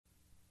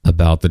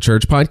About the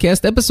Church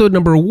podcast, episode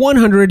number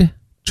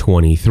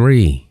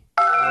 123.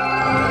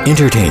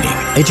 Entertaining,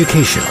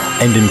 educational,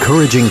 and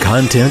encouraging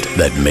content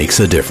that makes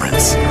a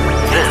difference.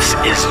 This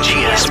is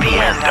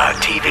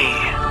GSPN.TV.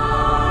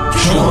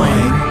 Join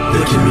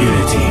the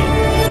community.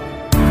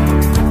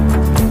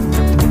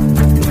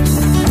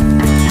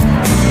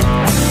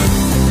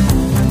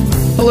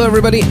 Hello,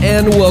 everybody,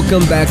 and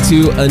welcome back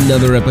to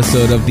another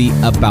episode of the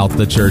About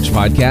the Church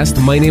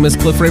podcast. My name is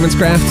Cliff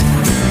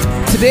Ravenscraft.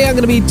 Today I'm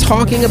going to be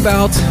talking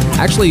about,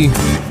 actually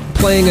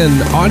playing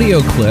an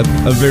audio clip,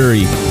 a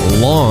very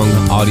long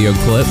audio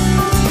clip,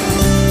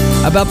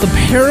 about the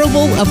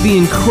parable of the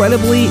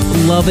incredibly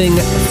loving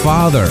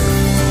Father,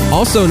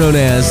 also known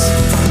as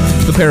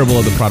the parable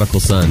of the prodigal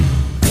son.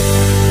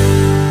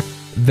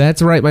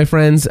 That's right, my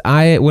friends.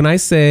 When I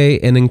say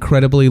an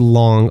incredibly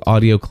long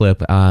audio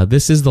clip,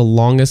 this is the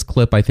longest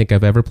clip I think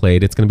I've ever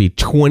played. It's going to be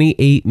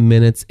 28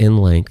 minutes in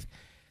length.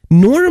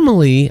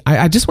 Normally,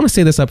 I just want to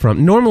say this up front.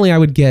 Normally, I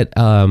would get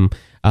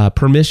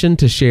permission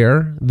to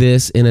share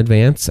this in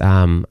advance.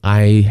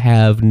 I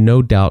have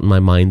no doubt in my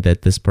mind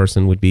that this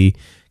person would be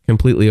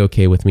completely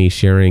okay with me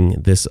sharing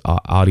this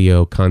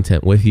audio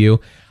content with you.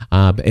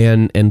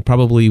 And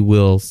probably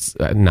will,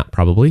 not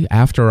probably,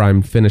 after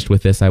I'm finished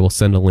with this, I will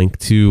send a link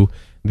to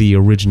the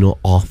original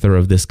author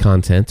of this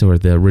content or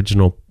the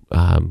original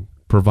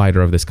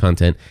provider of this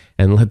content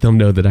and let them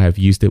know that I have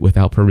used it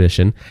without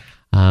permission.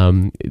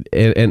 And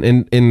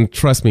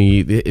trust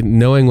me,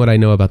 knowing what I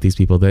know about these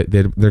people, they're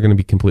going to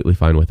be completely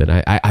fine with it.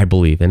 I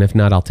believe, and if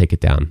not, I'll take it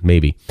down.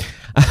 Maybe,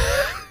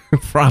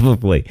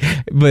 probably,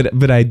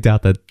 but I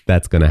doubt that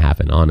that's going to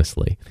happen.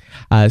 Honestly.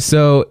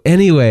 So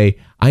anyway,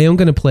 I am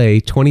going to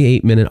play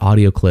 28-minute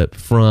audio clip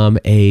from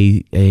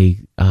I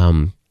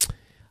don't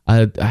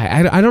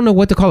know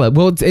what to call it.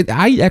 Well,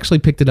 I actually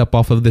picked it up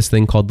off of this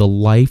thing called the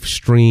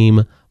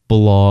Livestream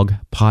Blog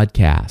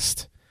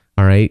Podcast.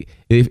 All right.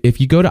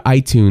 If you go to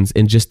iTunes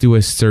and just do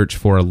a search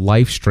for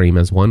Livestream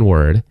as one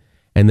word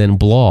and then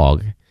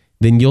blog,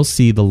 then you'll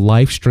see the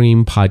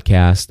Livestream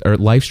podcast or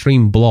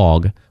Livestream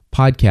Blog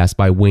podcast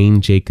by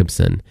Wayne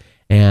Jacobson.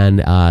 And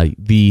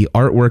the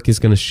artwork is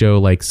going to show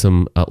like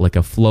some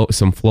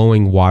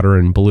flowing water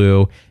in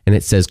blue, and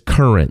it says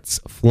currents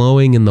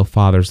flowing in the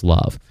Father's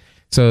love.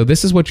 So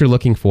this is what you're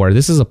looking for.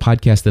 This is a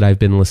podcast that I've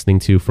been listening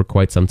to for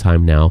quite some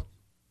time now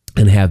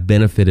and have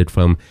benefited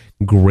from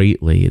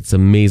greatly. It's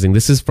amazing.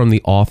 This is from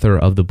the author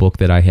of the book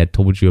that I had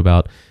told you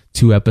about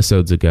 2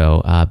 episodes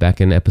ago,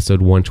 back in episode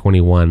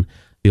 121,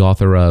 the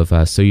author of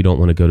So You Don't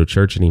Want to Go to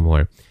Church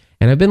Anymore.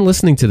 And I've been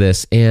listening to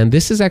this, and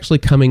this is actually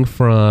coming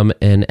from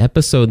an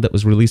episode that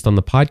was released on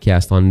the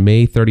podcast on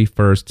May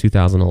 31st,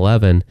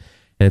 2011,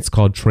 and it's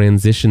called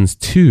Transitions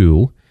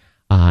 2.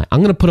 I'm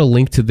going to put a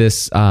link to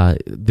this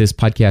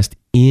podcast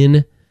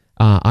in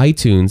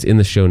iTunes in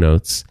the show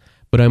notes.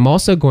 But I'm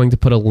also going to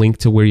put a link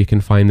to where you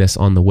can find this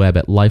on the web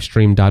at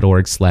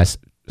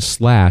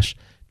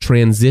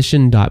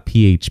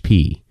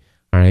livestream.org/transition.php.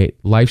 All right,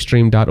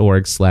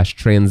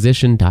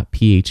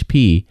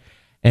 livestream.org/transition.php.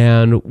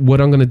 And what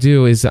I'm going to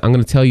do is I'm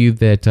going to tell you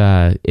that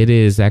it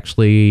is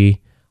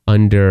actually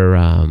under,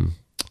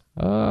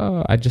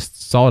 I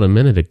just saw it a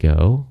minute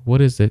ago. What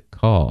is it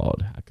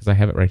called? Because I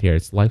have it right here.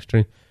 It's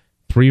Livestream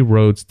 3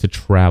 Roads to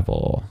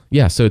Travel.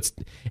 Yeah, so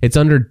it's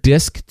under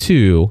Disc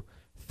 2,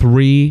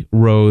 3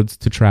 Roads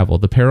to Travel.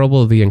 The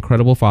parable of the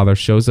incredible Father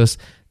shows us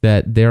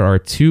that there are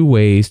 2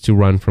 ways to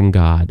run from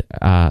God,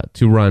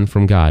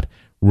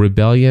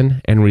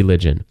 rebellion and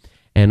religion,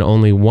 and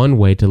only one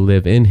way to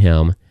live in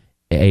Him,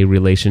 a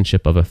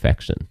relationship of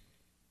affection.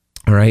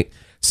 All right,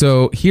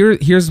 so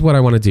here's what I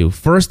want to do.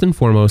 First and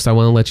foremost, I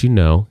want to let you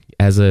know,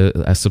 as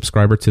a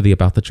subscriber to the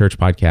About the Church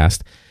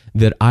podcast,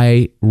 that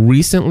I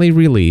recently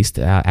released,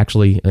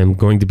 actually I'm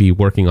going to be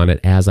working on it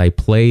as I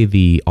play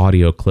the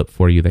audio clip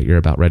for you that you're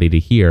about ready to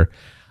hear.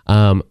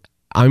 I'm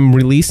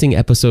releasing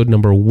episode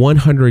number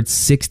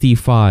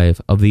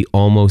 165 of the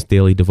Almost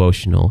Daily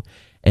Devotional,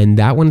 and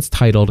that one's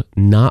titled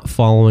Not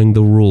Following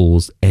the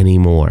Rules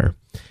Anymore.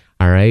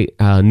 All right,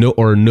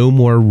 no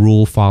more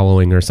rule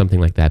following or something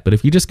like that. But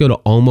if you just go to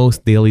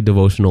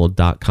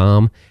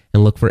almostdailydevotional.com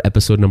and look for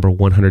episode number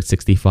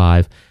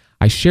 165,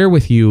 I share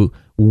with you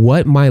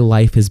what my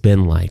life has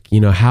been like. You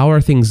know, how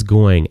are things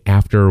going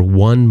after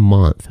 1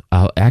 month,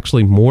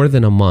 actually more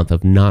than a month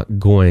of not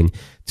going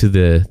to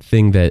the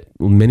thing that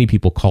many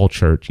people call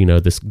church, you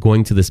know, this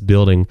going to this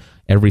building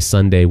every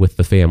Sunday with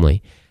the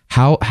family.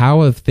 How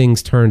have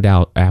things turned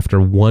out after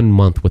 1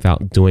 month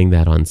without doing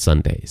that on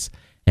Sundays?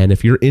 And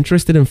if you're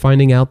interested in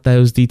finding out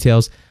those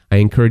details, I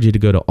encourage you to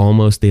go to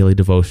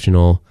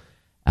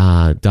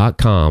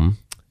almostdailydevotional.com.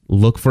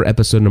 Look for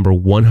episode number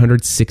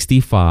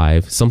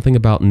 165, something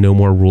about no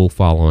more rule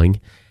following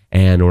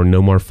or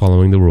no more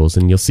following the rules,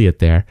 and you'll see it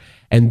there.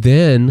 And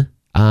then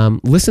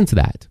listen to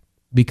that,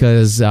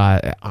 because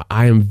I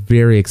am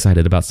very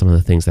excited about some of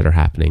the things that are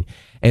happening.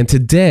 And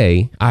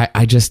today,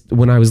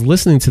 when I was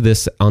listening to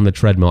this on the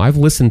treadmill, I've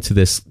listened to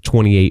this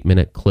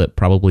 28-minute clip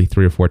probably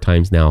 3 or 4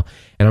 times now,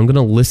 and I'm going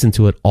to listen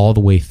to it all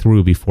the way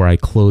through before I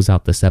close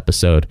out this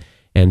episode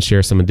and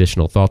share some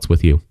additional thoughts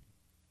with you.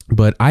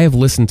 But I have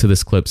listened to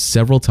this clip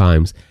several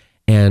times,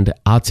 and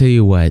I'll tell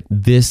you what,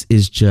 this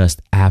is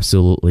just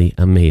absolutely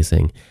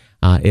amazing.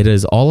 It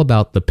is all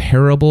about the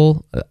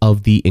parable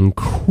of the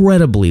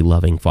incredibly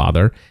loving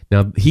father.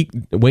 Now,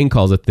 Wayne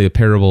calls it the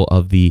parable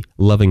of the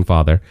loving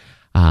father,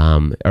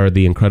 or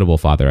the incredible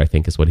father, I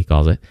think is what he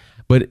calls it.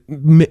 But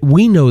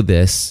we know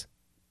this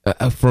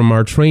from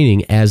our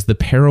training as the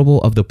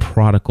parable of the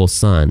prodigal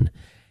son.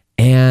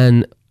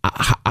 And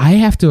I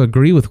have to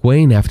agree with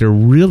Wayne after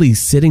really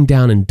sitting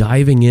down and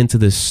diving into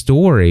this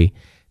story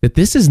that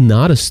this is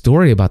not a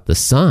story about the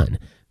son.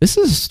 This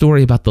is a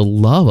story about the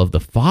love of the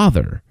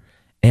father.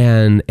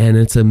 And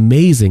it's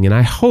amazing. And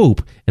I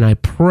hope and I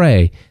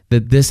pray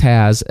that this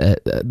has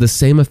the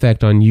same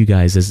effect on you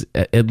guys as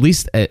at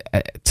least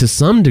to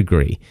some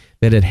degree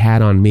that it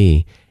had on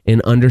me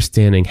in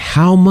understanding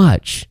how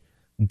much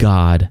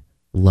God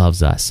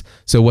loves us.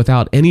 So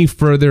without any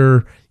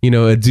further,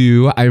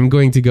 ado, I'm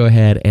going to go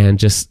ahead and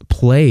just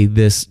play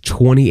this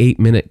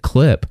 28-minute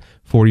clip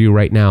for you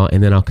right now,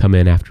 and then I'll come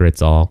in after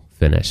it's all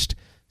finished.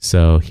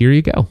 So here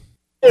you go.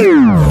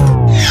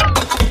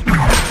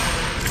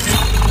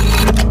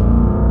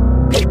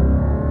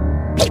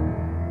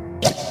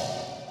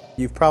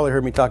 You've probably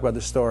heard me talk about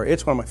this story.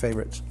 It's one of my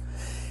favorites.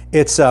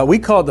 It's we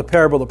call it the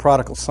parable of the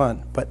prodigal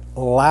son, but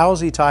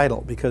lousy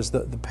title because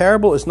the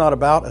parable is not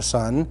about a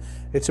son,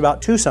 it's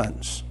about two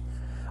sons.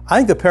 I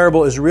think the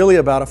parable is really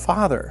about a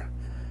father.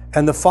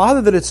 And the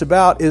father that it's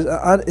about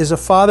is a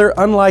father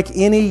unlike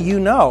any you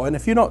know. And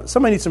if you don't,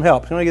 somebody needs some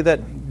help. You want to get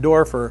that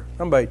door for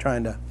somebody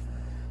trying to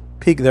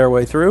peek their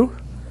way through?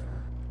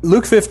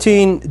 Luke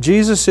 15,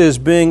 Jesus is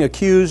being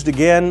accused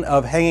again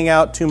of hanging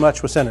out too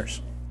much with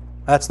sinners.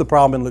 That's the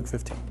problem in Luke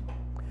 15.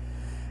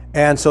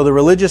 And so the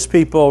religious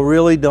people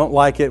really don't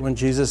like it when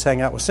Jesus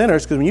hang out with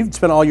sinners, because when you've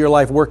spent all your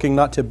life working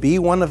not to be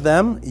one of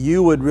them,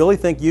 you would really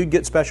think you'd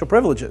get special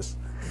privileges.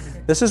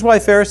 This is why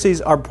Pharisees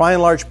are by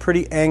and large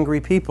pretty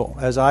angry people,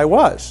 as I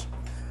was.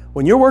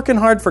 When you're working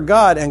hard for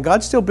God and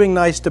God's still being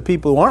nice to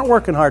people who aren't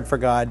working hard for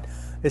God,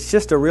 it's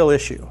just a real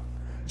issue.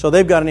 So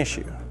they've got an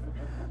issue.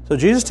 So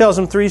Jesus tells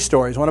them three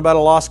stories, one about a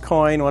lost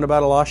coin, one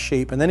about a lost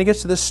sheep, and then he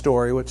gets to this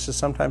story, which is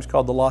sometimes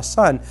called the lost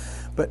son.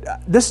 But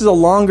this is a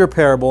longer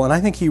parable, and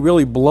I think he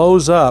really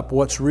blows up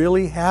what's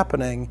really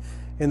happening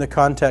in the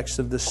context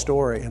of this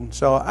story. And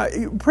so,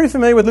 you're pretty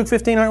familiar with Luke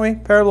 15, aren't we?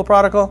 Parable of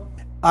prodigal.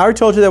 I already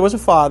told you there was a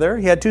father.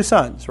 He had two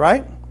sons,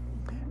 right?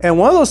 And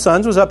one of those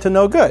sons was up to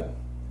no good.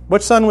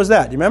 Which son was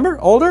that? Do you remember?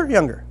 Older?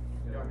 Younger?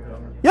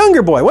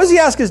 Younger boy. What does he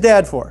ask his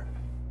dad for?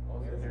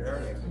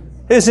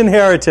 His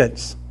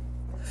inheritance.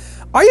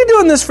 Are you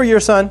doing this for your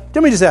son?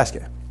 Let me just ask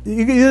you.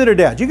 You're their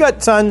dad. You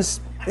got sons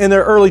in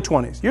their early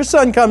 20s. Your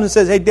son comes and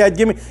says, hey, Dad,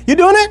 give me... You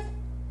doing it?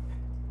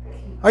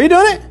 Are you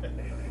doing it?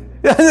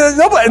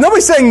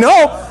 Nobody's saying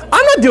no.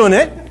 I'm not doing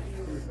it.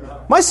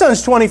 My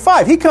son's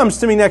 25. He comes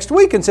to me next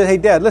week and says, hey,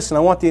 Dad, listen, I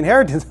want the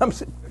inheritance. I'm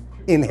saying,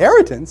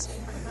 inheritance?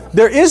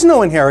 There is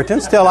no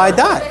inheritance till I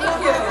die.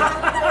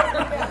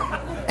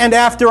 And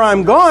after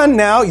I'm gone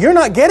now, you're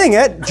not getting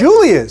it.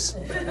 Julie is.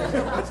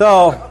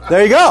 So,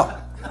 there you go.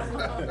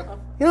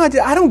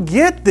 I don't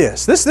get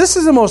this. This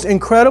is the most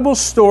incredible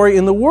story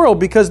in the world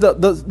because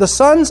the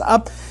son's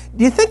up.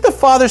 Do you think the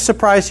father's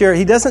surprised here?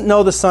 He doesn't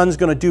know the son's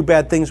going to do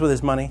bad things with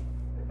his money.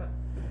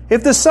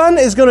 If the son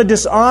is going to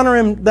dishonor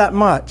him that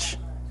much,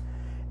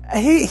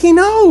 he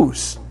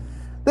knows.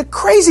 The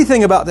crazy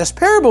thing about this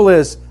parable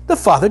is the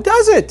father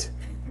does it.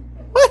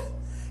 What?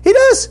 He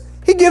does.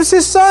 He gives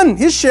his son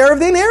his share of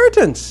the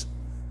inheritance.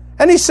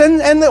 And he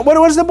sends. And what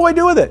does the boy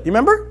do with it? You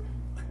remember?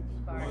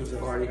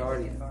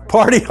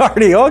 Party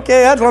hardy.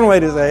 Okay, that's one way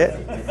to say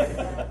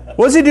it.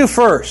 What does he do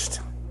first?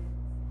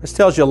 This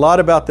tells you a lot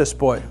about this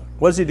boy.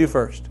 What does he do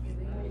first?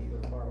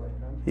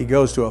 He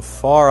goes to a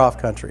far-off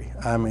country.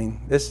 I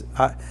mean, you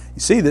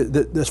see, you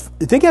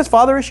think he has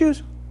father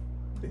issues?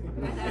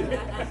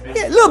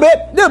 Yeah, a little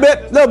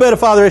bit of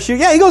father issue.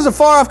 Yeah, he goes to a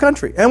far-off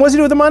country. And what does he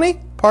do with the money?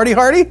 Party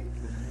hardy?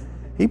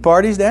 He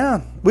parties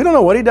down. We don't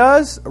know what he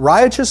does.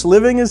 Riotous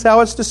living is how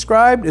it's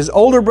described. His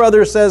older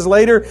brother says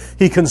later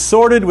he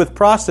consorted with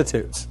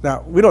prostitutes.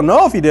 Now, we don't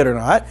know if he did or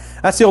not.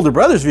 That's the older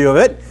brother's view of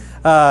it.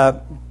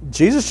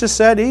 Jesus just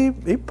said he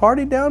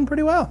partied down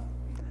pretty well.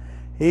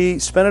 He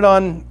spent it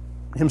on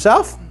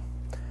himself,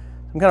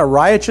 some kind of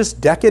riotous,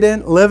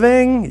 decadent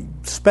living.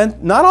 He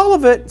spent not all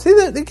of it. See,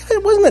 the guy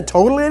wasn't a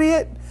total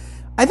idiot.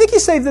 I think he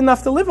saved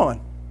enough to live on.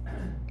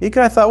 He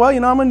kind of thought, well,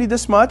 I'm going to need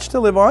this much to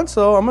live on,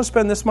 so I'm going to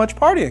spend this much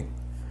partying.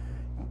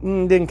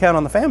 Didn't count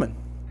on the famine.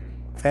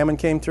 Famine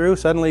came through.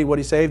 Suddenly what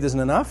he saved isn't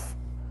enough.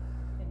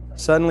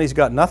 Suddenly he's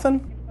got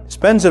nothing.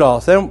 Spends it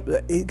all.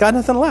 So he got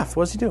nothing left.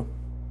 What does he do?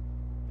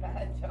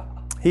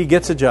 He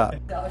gets a job.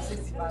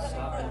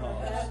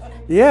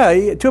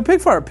 Yeah, to a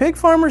pig farmer. Pig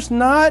farmer's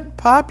not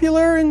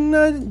popular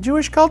in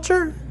Jewish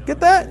culture.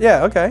 Get that?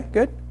 Yeah, okay,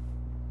 good.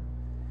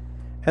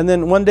 And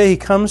then one day he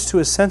comes to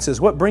his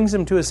senses. What brings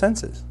him to his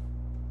senses?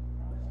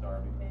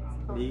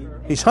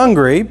 He's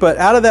hungry, but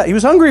out of that, he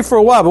was hungry for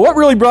a while, but what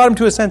really brought him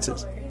to his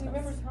senses? He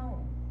remembers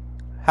home.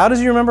 How does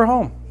he remember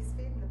home? He's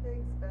feeding the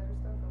pigs better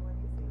stuff than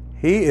what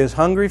He is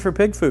hungry for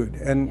pig food.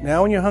 And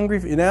now when you're hungry,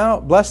 now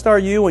blessed are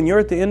you when you're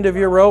at the end of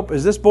your rope.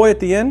 Is this boy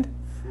at the end?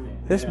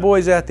 This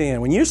boy's at the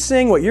end. When you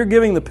sing what you're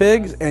giving the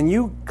pigs and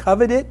you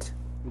covet it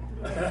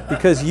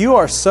because you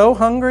are so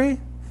hungry,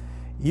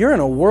 you're in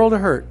a world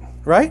of hurt,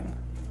 right?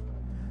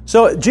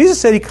 So Jesus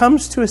said he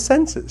comes to his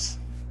senses.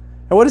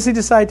 And what does he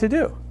decide to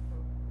do?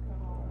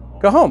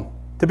 Go home.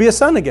 To be a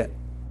son again.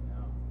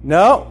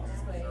 No.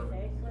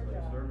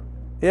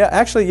 Yeah,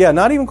 actually,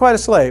 not even quite a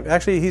slave.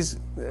 Actually,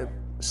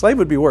 slave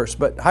would be worse,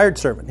 but hired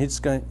servant. He's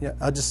going,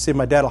 I'll just see if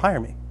my dad will hire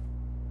me.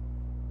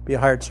 Be a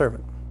hired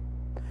servant.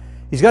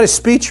 He's got his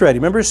speech ready.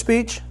 Remember his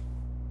speech?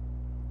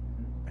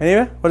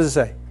 Anyway, what does it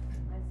say?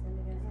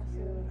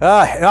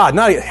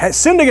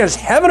 Sinned against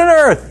heaven and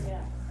earth.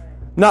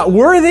 Not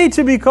worthy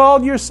to be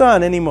called your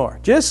son anymore.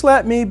 Just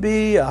let me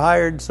be a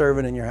hired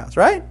servant in your house,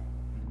 right?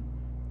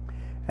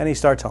 And he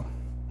starts home.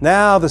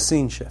 Now the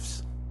scene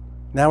shifts.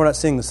 Now we're not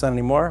seeing the son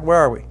anymore. Where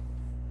are we?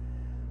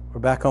 We're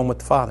back home with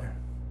the father.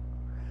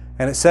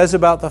 And it says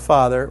about the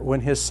father,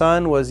 when his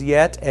son was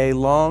yet a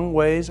long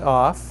ways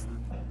off,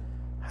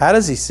 how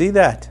does he see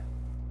that?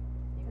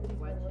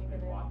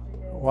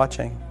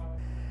 Watching.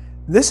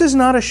 This is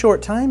not a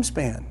short time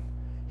span.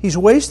 He's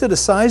wasted a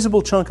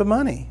sizable chunk of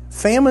money.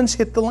 Famines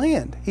hit the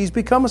land. He's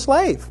become a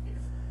slave.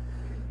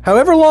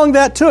 However long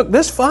that took,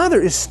 this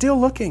father is still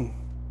looking.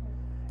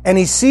 And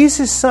he sees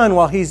his son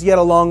while he's yet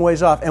a long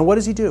ways off. And what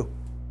does he do?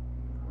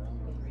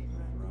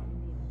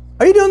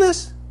 Are you doing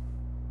this?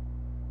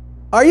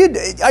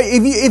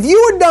 If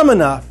you were dumb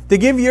enough to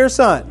give your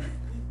son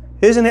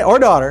or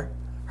daughter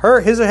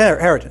his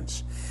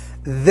inheritance,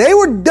 they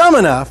were dumb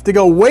enough to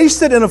go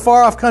waste it in a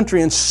far-off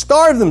country and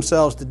starve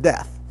themselves to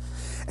death.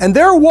 And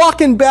they're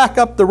walking back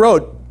up the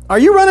road. Are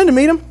you running to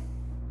meet them?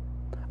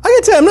 I got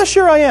to tell you, I'm not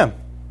sure I am.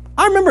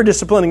 I remember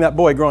disciplining that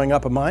boy growing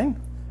up of mine.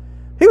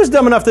 He was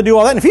dumb enough to do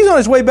all that. And if he's on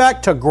his way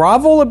back to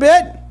grovel a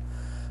bit,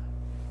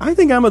 I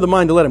think I'm of the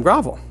mind to let him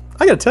grovel.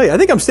 I got to tell you, I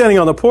think I'm standing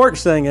on the porch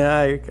saying,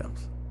 here he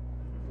comes.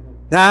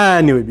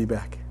 I knew he'd be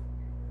back.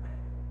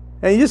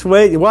 And you just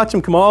wait, you watch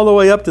him come all the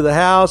way up to the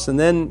house, and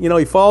then,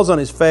 he falls on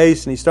his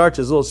face and he starts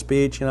his little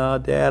speech,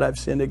 Dad, I've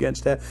sinned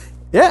against Dad.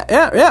 Yeah,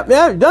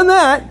 you've done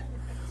that.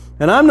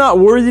 And I'm not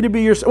worthy to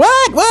be your son.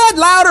 What?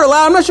 Louder.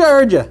 I'm not sure I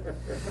heard you.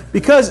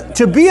 Because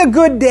to be a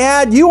good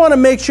dad, you want to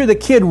make sure the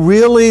kid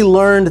really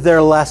learned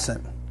their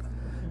lesson.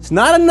 It's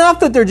not enough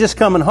that they're just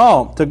coming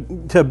home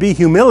to be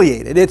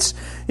humiliated. You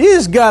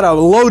just got to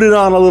load it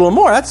on a little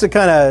more. That's the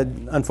kind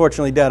of,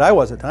 unfortunately, dad I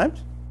was at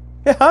times.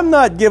 Yeah, I'm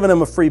not giving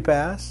him a free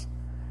pass.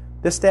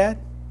 This dad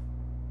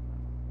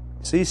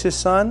sees his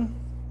son.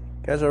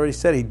 Guys already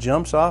said he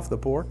jumps off the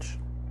porch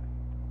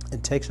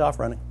and takes off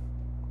running.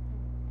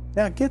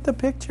 Now get the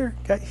picture.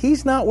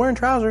 He's not wearing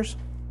trousers.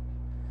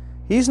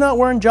 He's not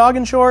wearing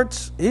jogging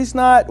shorts.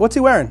 What's he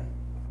wearing?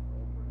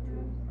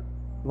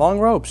 Long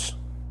robes.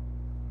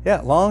 Yeah,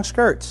 long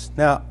skirts.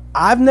 Now,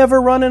 I've never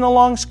run in a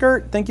long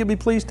skirt. Think you'll be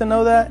pleased to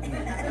know that?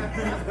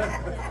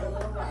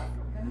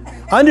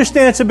 I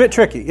understand it's a bit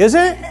tricky, is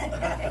it?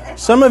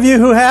 Some of you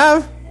who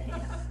have,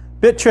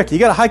 bit tricky. You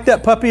got to hike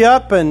that puppy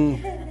up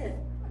and,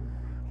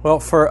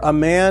 for a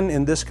man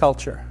in this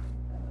culture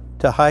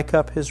to hike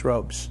up his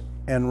robes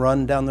and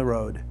run down the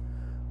road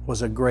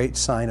was a great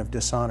sign of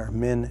dishonor.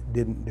 Men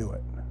didn't do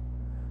it.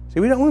 See,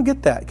 we don't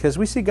get that because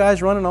we see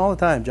guys running all the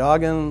time,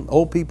 jogging,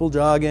 old people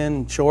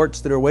jogging,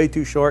 shorts that are way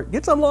too short.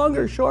 Get some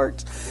longer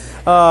shorts.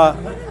 You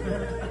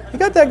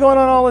got that going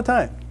on all the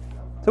time.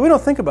 So we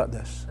don't think about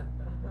this.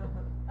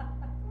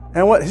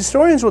 And what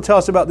historians will tell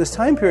us about this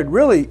time period,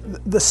 really,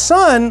 the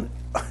son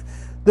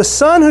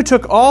who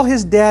took all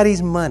his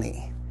daddy's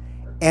money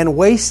and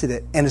wasted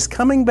it and is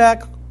coming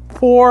back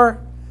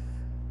poor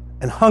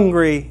and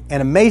hungry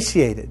and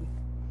emaciated.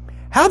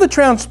 How are the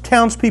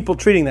townspeople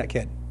treating that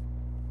kid?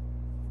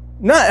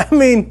 You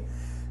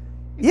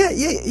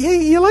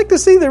like to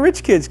see the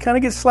rich kids kind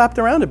of get slapped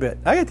around a bit.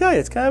 I got to tell you,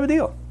 it's kind of a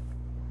deal.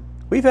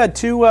 We've had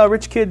two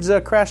rich kids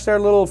crash their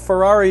little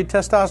Ferrari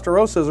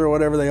Testasterosas or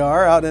whatever they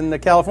are out in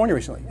California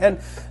recently. And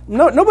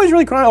nobody's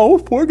really crying, oh,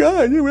 poor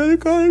guy, they really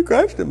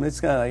crashed him. It's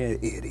kind of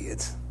like,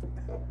 idiots.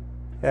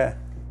 Yeah.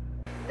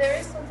 There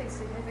is something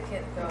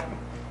significant, though,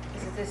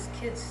 is that this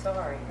kid's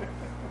sorry.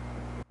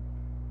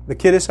 The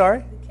kid is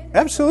sorry?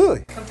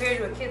 Absolutely. Compared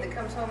to a kid that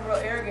comes home real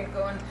arrogant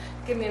going,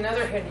 give me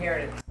another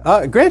inheritance.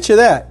 Grant you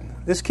that.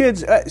 This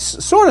kid's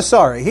sort of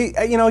sorry.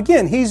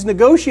 He's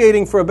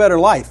negotiating for a better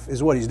life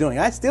is what he's doing.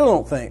 I still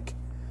don't think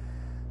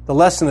the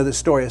lesson of this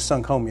story has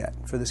sunk home yet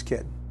for this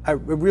kid. I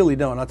really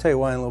don't. I'll tell you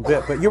why in a little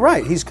bit. But you're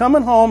right. He's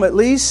coming home at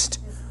least.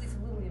 There's a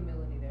little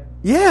humility there.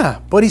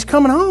 Yeah, but he's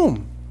coming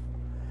home.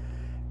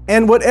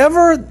 And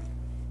whatever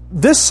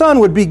this son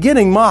would be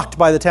getting mocked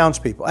by the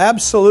townspeople.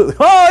 Absolutely.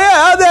 Oh,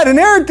 yeah, how'd that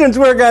inheritance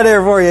work out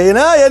there for you?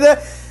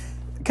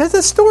 Because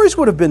the stories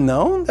would have been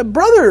known. The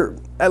brother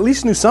at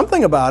least knew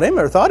something about him,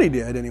 or thought he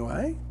did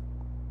anyway.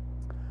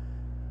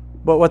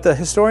 But what the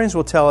historians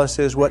will tell us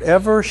is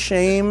whatever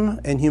shame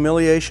and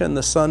humiliation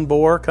the son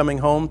bore coming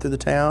home through the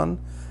town,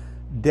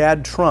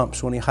 Dad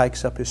trumps when he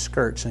hikes up his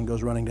skirts and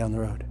goes running down the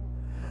road.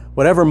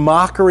 Whatever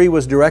mockery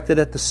was directed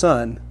at the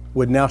Son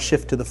would now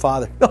shift to the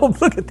Father. Oh,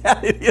 look at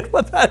that idiot.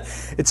 What that?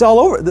 It's all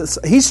over.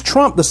 He's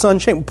trumped the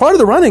Son's shame. Part of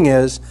the running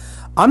is,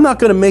 I'm not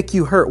going to make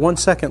you hurt 1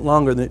 second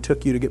longer than it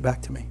took you to get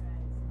back to me.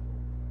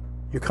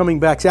 You're coming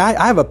back. See,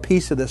 I have a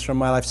piece of this from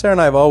my life. Sarah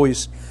and I have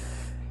always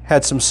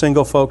had some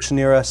single folks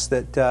near us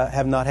that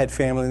have not had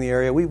family in the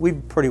area.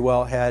 We've pretty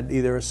well had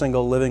either a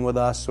single living with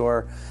us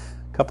or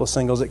a couple of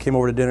singles that came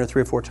over to dinner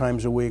 3 or 4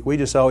 times a week. We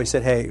just always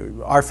said, hey,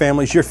 our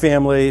family's your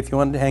family. If you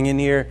want to hang in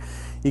here,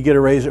 you get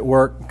a raise at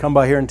work, come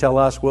by here and tell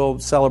us. We'll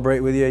celebrate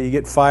with you. You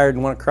get fired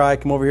and want to cry,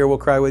 come over here, we'll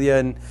cry with you.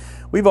 And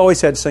we've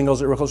always had singles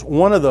that were close.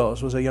 One of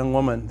those was a young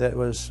woman that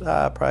was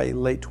probably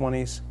late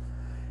 20s.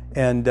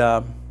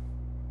 And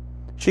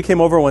she came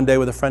over one day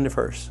with a friend of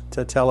hers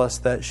to tell us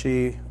that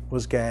she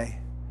was gay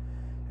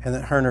and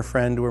that her and her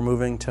friend were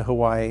moving to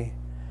Hawaii.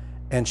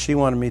 And she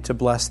wanted me to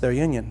bless their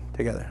union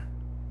together.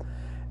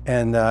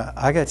 And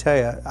I got to tell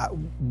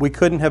you, we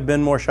couldn't have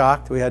been more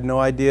shocked. We had no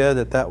idea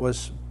that that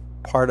was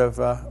part of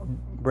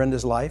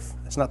Brenda's life.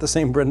 It's not the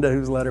same Brenda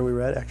whose letter we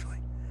read, actually.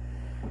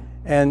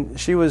 And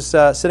she was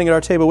sitting at our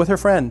table with her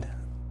friend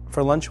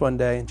for lunch one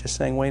day and just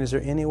saying, Wayne, is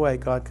there any way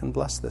God can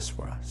bless this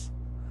for us?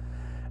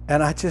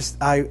 And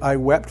I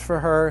wept for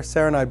her.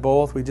 Sarah and I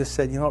both. We just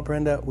said, you know what,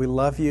 Brenda, we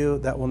love you.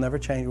 That will never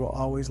change. We'll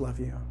always love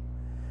you.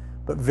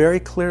 But very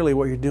clearly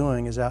what you're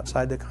doing is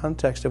outside the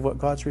context of what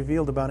God's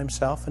revealed about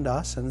himself and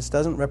us. And this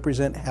doesn't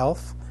represent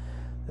health.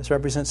 This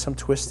represents some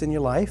twist in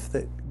your life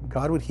that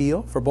God would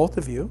heal for both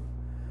of you.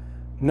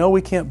 No,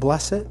 we can't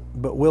bless it,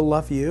 but we'll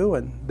love you.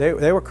 And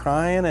they were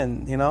crying,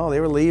 and they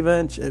were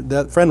leaving.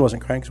 That friend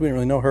wasn't crying because we didn't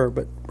really know her,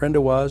 but Brenda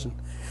was. And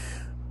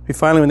we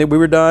finally, when we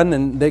were done,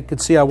 and they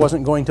could see I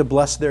wasn't going to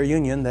bless their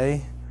union,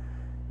 they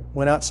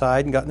went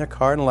outside and got in their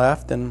car and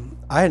left. And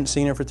I hadn't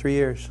seen her for 3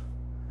 years.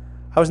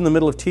 I was in the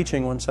middle of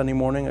teaching one Sunday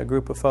morning, a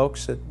group of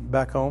folks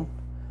back home,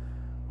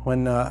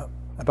 when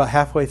about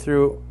halfway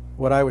through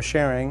what I was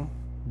sharing,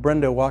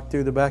 Brenda walked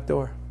through the back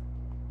door.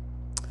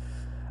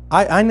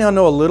 I now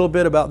know a little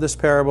bit about this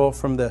parable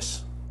from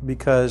this,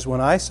 because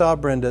when I saw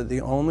Brenda,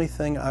 the only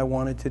thing I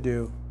wanted to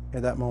do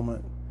at that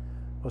moment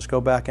was go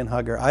back and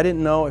hug her. I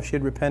didn't know if she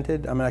had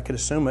repented. I mean, I could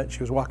assume it.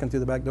 She was walking through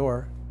the back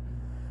door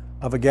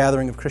of a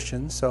gathering of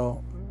Christians,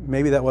 so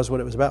maybe that was what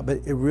it was about, but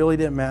it really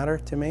didn't matter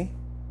to me.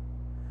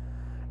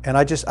 And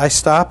I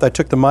stopped, I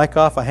took the mic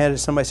off, I handed it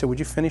to somebody, I said, would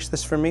you finish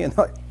this for me? And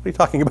they're like, what are you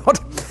talking about?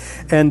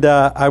 And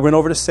I went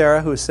over to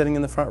Sarah, who was sitting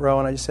in the front row,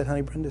 and I just said,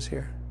 honey, Brenda's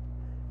here.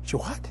 She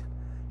said, what?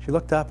 She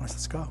looked up and I said,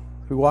 let's go.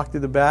 We walked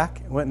through the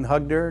back, went and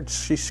hugged her.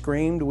 She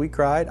screamed, we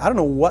cried. I don't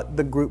know what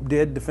the group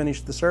did to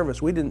finish the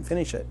service. We didn't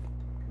finish it.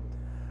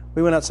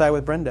 We went outside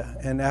with Brenda,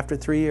 and after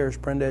 3 years,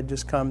 Brenda had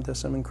just come to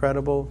some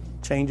incredible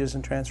changes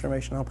and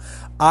transformation home.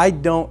 I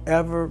don't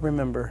ever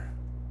remember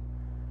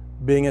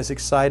being as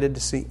excited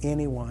to see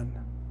anyone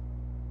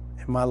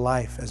in my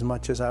life as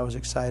much as I was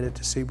excited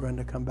to see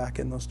Brenda come back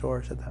in those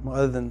doors at that moment,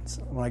 other than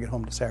when I get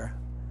home to Sarah.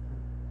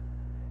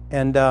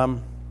 And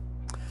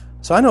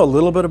so I know a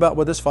little bit about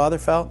what this father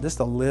felt, just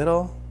a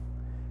little.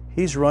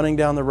 He's running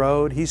down the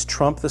road. He's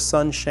trumped the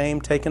son's shame,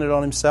 taking it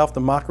on himself.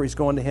 The mockery's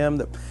going to him.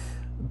 The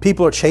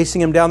people are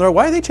chasing him down the road.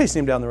 Why are they chasing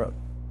him down the road?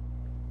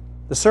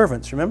 The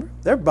servants, remember?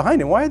 They're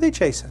behind him. Why are they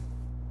chasing?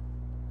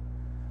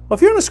 Well,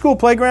 if you're in a school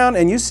playground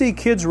and you see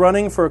kids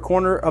running for a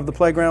corner of the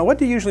playground, what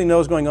do you usually know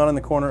is going on in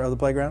the corner of the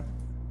playground?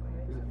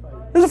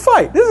 There's a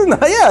fight. This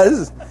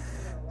is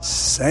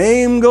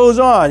same goes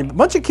on. A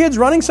bunch of kids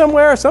running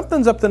somewhere,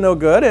 something's up to no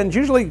good, and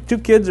usually two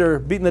kids are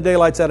beating the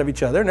daylights out of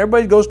each other, and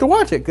everybody goes to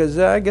watch it because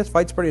I guess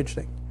fight's pretty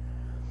interesting.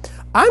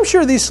 I'm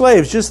sure these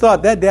slaves just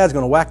thought that dad's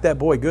going to whack that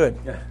boy good.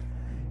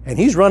 And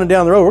he's running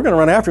down the road. We're going to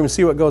run after him and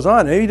see what goes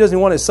on. Maybe he doesn't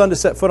want his son to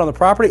set foot on the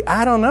property.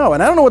 I don't know.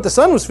 And I don't know what the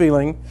son was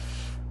feeling.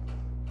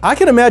 I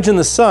can imagine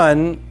the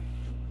son,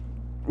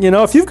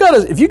 if you've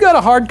got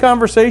a hard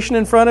conversation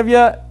in front of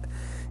you,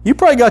 you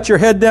probably got your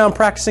head down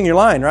practicing your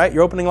line, right?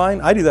 Your opening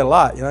line. I do that a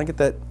lot. I get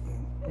that.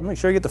 Make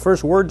sure you get the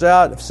first words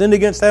out. I've sinned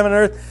against heaven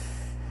and earth.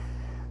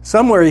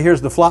 Somewhere he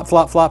hears the flop,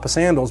 flop, flop of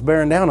sandals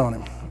bearing down on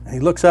him. And he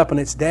looks up and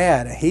it's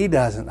Dad. He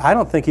doesn't. I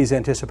don't think he's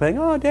anticipating,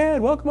 oh,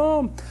 Dad, welcome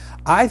home.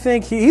 I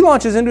think he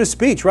launches into his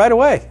speech right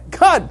away.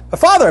 God,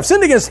 Father, I've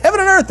sinned against heaven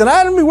and earth, and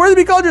I don't be worthy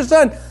to be called your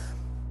son.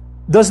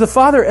 Does the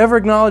father ever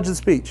acknowledge the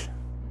speech?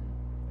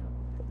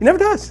 He never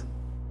does.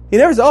 He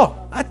never says,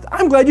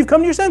 I'm glad you've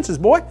come to your senses,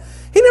 boy.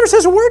 He never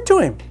says a word to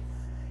him.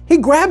 He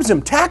grabs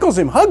him, tackles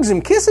him, hugs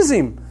him, kisses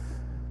him.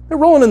 They're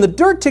rolling in the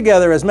dirt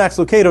together, as Max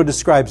Lucado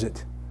describes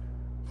it.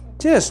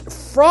 Just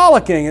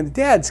frolicking, and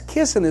Dad's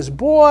kissing his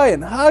boy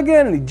and hugging,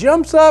 and he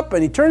jumps up,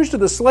 and he turns to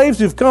the slaves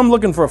who've come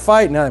looking for a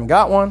fight, and now they've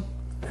got one.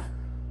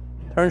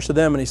 Turns to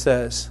them and he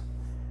says,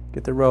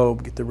 get the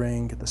robe, get the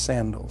ring, get the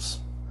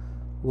sandals.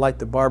 Light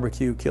the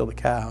barbecue, kill the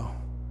cow.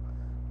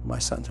 My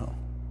son's home.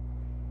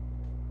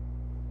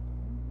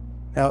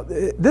 Now,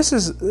 this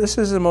is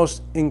the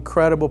most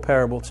incredible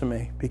parable to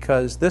me,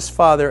 because this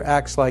father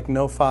acts like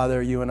no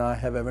father you and I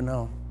have ever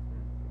known.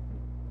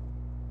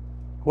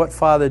 What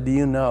father do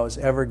you know has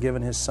ever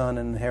given his son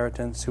an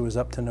inheritance who was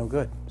up to no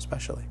good,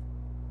 especially?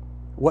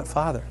 What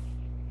father?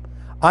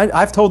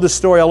 I've told this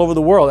story all over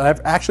the world. And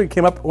I've actually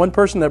came up, one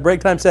person at break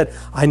time said,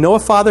 I know a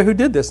father who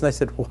did this. And I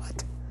said,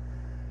 what?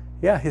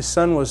 Yeah, his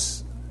son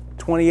was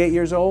 28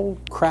 years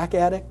old, crack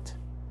addict,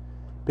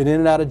 been in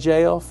and out of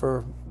jail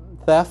for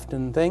theft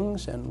and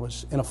things, and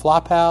was in a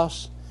flop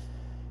house,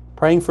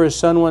 praying for his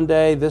son one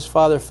day. This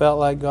father felt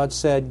like God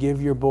said,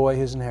 give your boy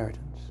his inheritance.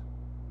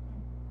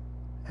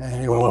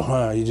 And he went,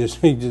 well, you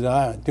just doing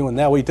that?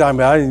 What are you talking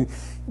about? I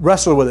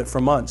wrestled with it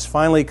for months.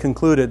 Finally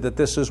concluded that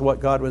this is what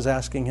God was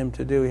asking him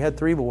to do. He had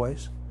 3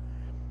 boys.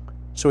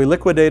 So he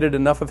liquidated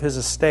enough of his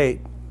estate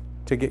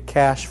to get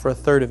cash for a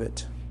third of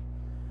it.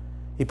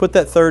 He put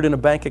that third in a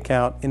bank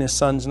account in his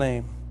son's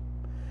name.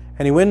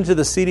 And he went into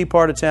the seedy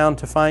part of town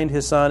to find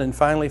his son, and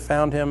finally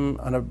found him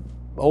on an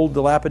old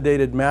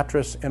dilapidated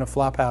mattress in a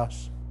flop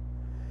house.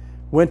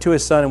 Went to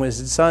his son, and when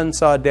his son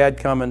saw Dad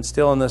coming,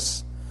 still in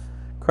this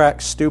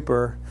cracked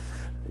stupor,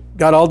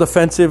 got all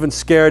defensive and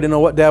scared, didn't know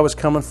what Dad was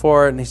coming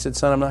for. And he said,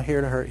 son, I'm not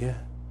here to hurt you.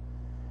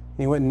 And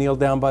he went and kneeled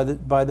down by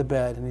the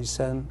bed, and he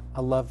said,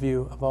 I love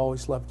you. I've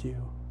always loved you.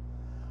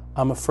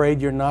 I'm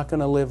afraid you're not going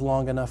to live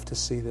long enough to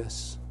see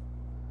this.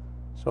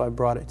 So I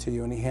brought it to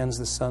you. And he hands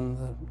the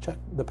son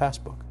the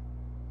passbook.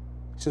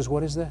 He says,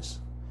 what is this?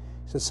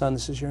 He says, son,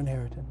 this is your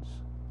inheritance.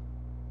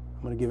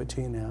 I'm going to give it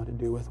to you now to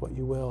do with what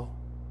you will.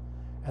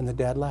 And the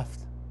dad left.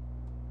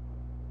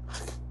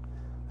 The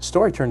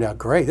story turned out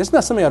great. This is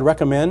not something I'd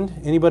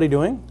recommend anybody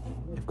doing.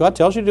 If God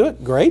tells you to do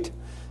it, great.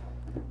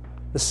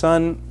 The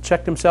son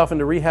checked himself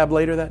into rehab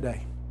later that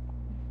day.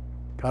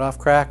 Got off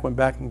crack, went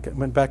back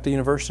to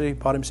university,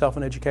 bought himself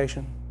an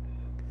education.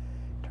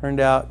 Turned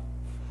out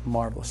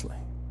marvelously.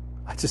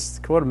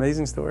 What an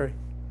amazing story.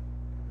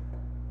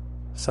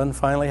 Son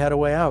finally had a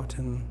way out.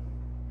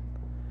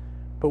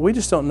 But we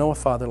just don't know a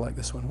father like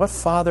this one. What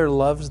father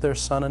loves their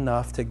son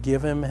enough to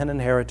give him an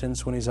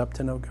inheritance when he's up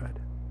to no good?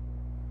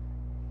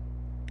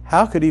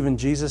 How could even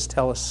Jesus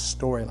tell a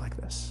story like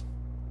this?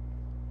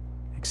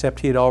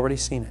 Except he had already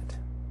seen it.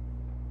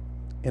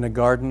 In a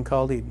garden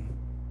called Eden,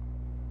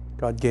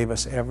 God gave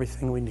us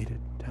everything we needed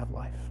to have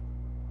life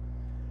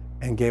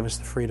and gave us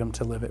the freedom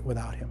to live it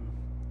without him.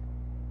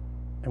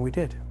 And we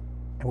did.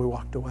 And we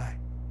walked away.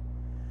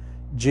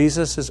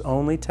 Jesus is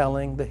only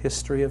telling the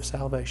history of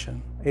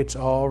salvation. It's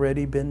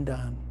already been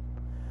done.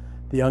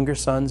 The younger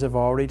sons have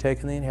already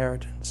taken the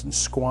inheritance and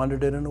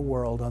squandered it in a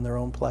world on their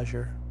own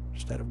pleasure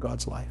instead of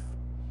God's life.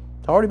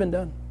 It's already been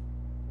done.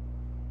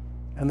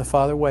 And the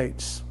Father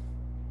waits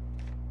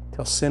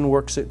till sin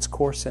works its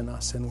course in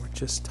us and we're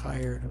just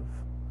tired of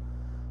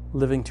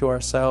living to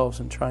ourselves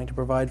and trying to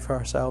provide for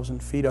ourselves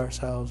and feed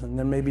ourselves, and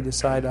then maybe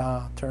decide,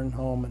 turn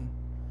home and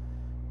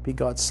be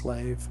God's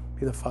slave,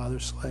 be the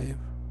Father's slave.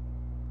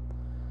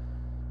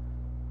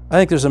 I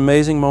think there's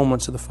amazing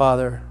moments of the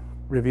Father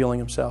revealing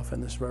himself in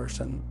this verse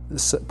and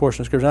this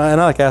portion of Scripture. And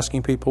I like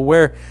asking people,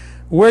 where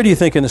do you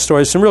think in the story?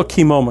 There's some real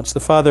key moments. The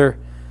Father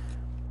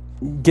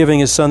giving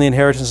his son the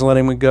inheritance and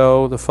letting him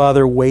go. The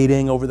Father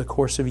waiting over the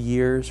course of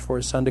years for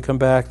his son to come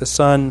back. The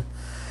Son,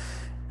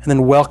 and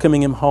then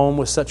welcoming him home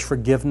with such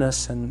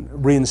forgiveness and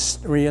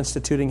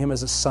reinstituting him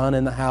as a son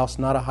in the house,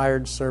 not a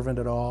hired servant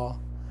at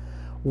all.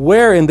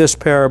 Where in this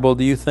parable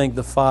do you think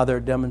the Father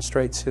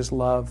demonstrates his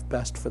love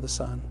best for the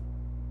Son?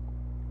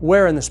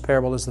 Where in this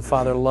parable does the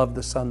Father love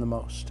the Son the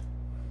most?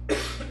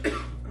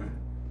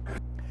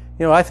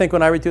 I think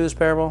when I read through this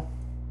parable,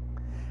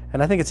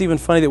 and I think it's even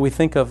funny that we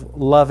think of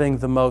loving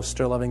the most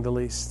or loving the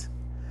least.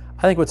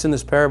 I think what's in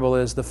this parable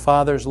is the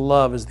Father's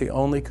love is the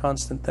only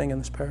constant thing in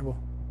this parable.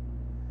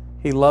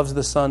 He loves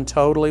the Son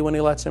totally when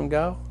he lets him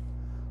go.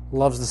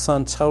 Loves the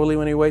Son totally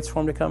when he waits for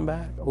him to come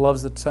back.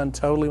 Loves the Son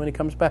totally when he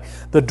comes back.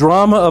 The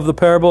drama of the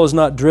parable is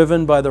not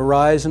driven by the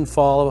rise and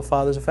fall of a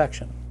father's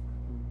affection.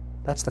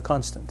 That's the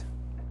constant.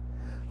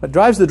 What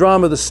drives the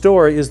drama of the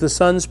story is the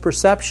Son's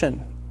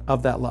perception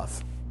of that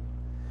love.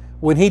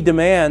 When he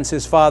demands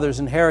his father's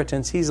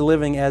inheritance, he's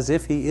living as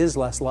if he is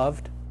less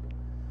loved.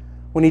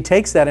 When he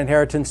takes that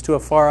inheritance to a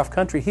far-off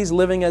country, he's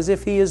living as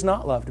if he is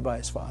not loved by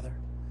his father.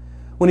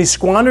 When he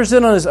squanders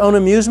it on his own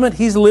amusement,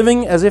 he's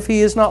living as if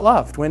he is not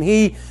loved. When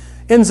he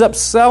ends up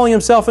selling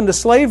himself into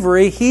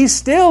slavery, he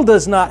still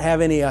does not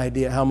have any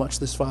idea how much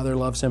this father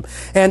loves him.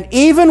 And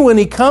even when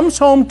he comes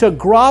home to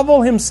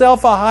grovel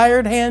himself a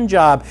hired hand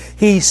job,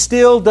 he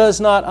still does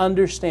not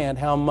understand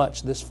how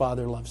much this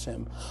father loves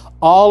him.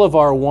 All of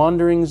our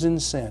wanderings in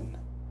sin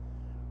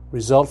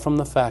result from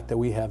the fact that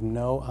we have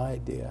no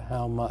idea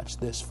how much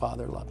this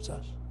Father loves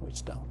us. We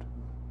just don't.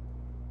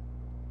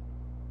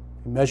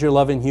 We measure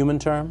love in human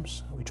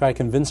terms. We try to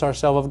convince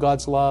ourselves of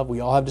God's love.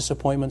 We all have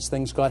disappointments,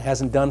 things God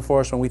hasn't done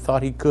for us when we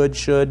thought He could,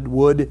 should,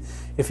 would,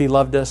 if He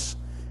loved us.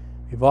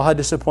 We've all had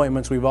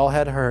disappointments. We've all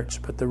had hurts.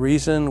 But the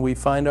reason we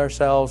find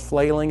ourselves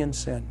flailing in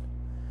sin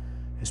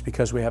is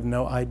because we have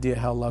no idea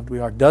how loved we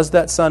are. Does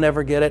that son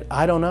ever get it?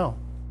 I don't know.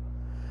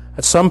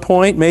 At some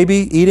point, maybe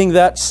eating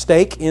that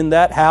steak in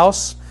that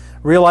house,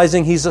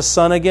 realizing he's a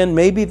son again,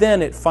 maybe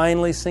then it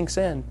finally sinks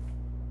in.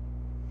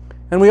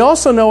 And we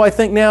also know, I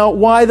think now,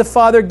 why the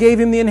Father gave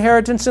him the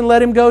inheritance and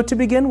let him go to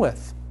begin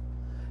with.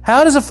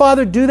 How does a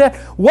father do that?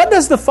 What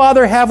does the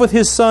father have with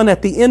his son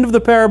at the end of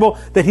the parable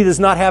that he does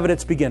not have at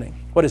its beginning?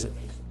 What is it?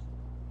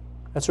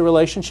 That's a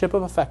relationship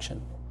of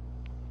affection.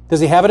 Does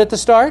he have it at the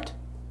start?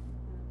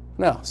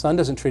 No, son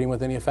doesn't treat him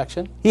with any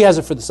affection. He has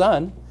it for the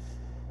son.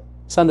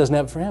 Son doesn't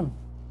have it for him.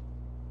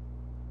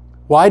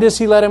 Why does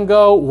he let him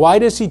go? Why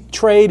does he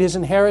trade his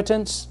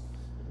inheritance?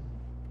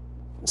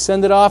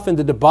 Send it off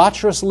into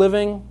debaucherous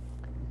living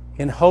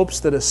in hopes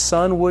that a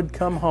son would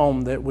come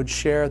home that would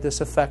share this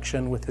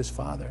affection with his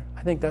father.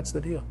 I think that's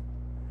the deal.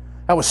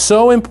 That was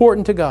so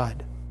important to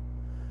God.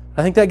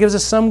 I think that gives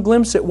us some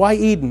glimpse at why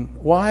Eden,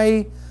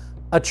 why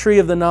a tree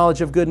of the knowledge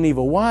of good and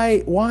evil.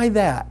 Why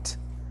that?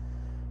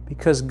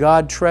 Because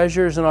God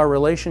treasures in our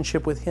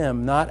relationship with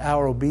Him not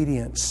our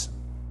obedience,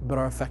 but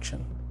our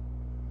affection.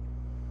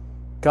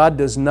 God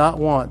does not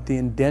want the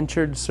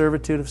indentured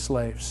servitude of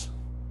slaves,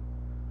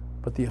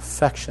 but the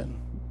affection,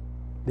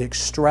 the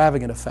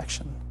extravagant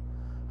affection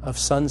of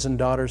sons and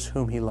daughters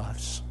whom He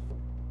loves.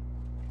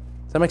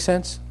 Does that make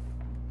sense?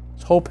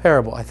 This whole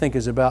parable, I think,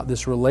 is about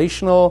this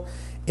relational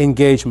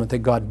engagement that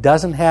God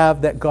doesn't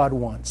have, that God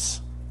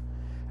wants.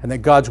 And that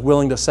God's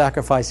willing to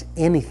sacrifice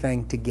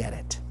anything to get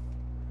it.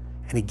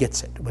 And He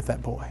gets it with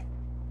that boy.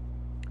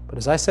 But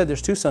as I said,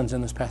 there's two sons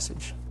in this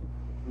passage.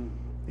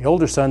 The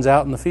older son's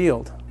out in the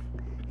field.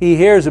 He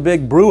hears a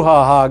big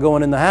brouhaha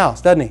going in the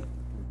house, doesn't he?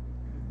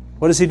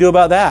 What does he do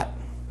about that?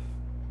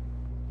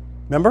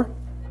 Remember?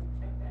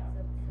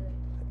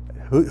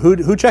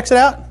 Who checks it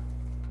out?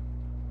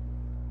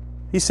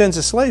 He sends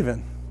a slave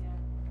in.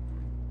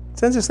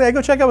 Sends a slave,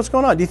 go check out what's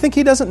going on. Do you think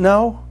he doesn't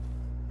know?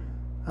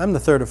 I'm the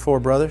third of four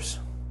brothers.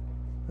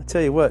 I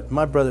tell you what,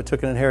 my brother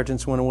took an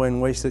inheritance, went away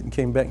and wasted it, and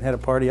came back and had a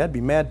party. I'd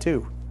be mad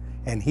too.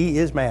 And he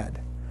is mad.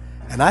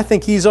 And I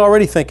think he's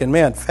already thinking,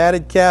 man,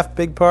 fatted calf,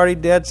 big party,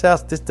 dad's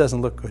house, this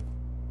doesn't look good.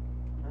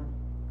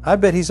 I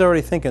bet he's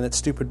already thinking that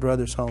stupid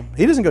brother's home.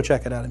 He doesn't go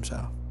check it out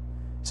himself.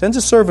 Sends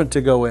a servant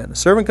to go in. The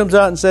servant comes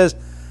out and says,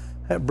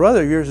 that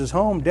brother of yours is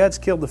home. Dad's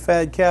killed the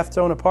fatted calf,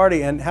 throwing a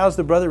party. And how's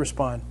the brother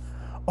respond?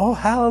 Oh,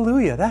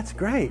 hallelujah, that's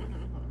great.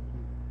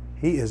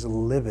 He is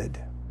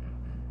livid.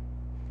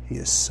 He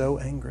is so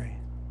angry.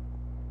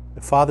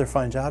 The father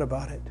finds out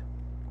about it.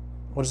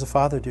 What does the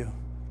father do?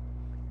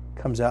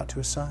 Comes out to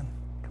his son.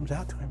 Comes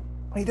out to him.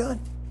 What are you doing?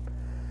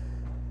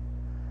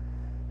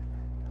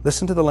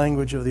 Listen to the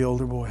language of the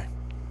older boy.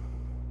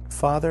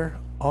 Father,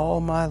 all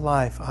my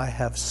life I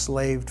have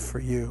slaved for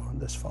you on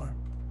this farm.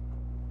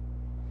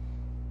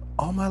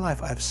 All my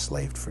life I have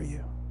slaved for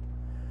you.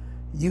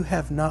 You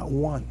have not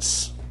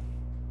once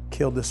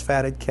killed this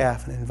fatted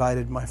calf and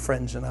invited my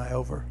friends and I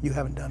over. You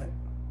haven't done it.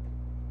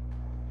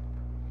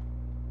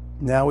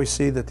 Now we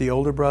see that the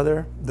older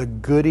brother, the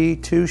goody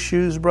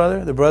two-shoes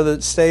brother, the brother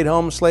that stayed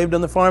home, slaved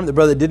on the farm, the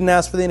brother that didn't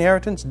ask for the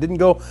inheritance, didn't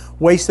go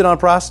waste it on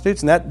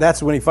prostitutes, and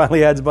that's when he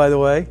finally adds, by the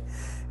way,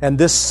 and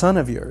this son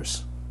of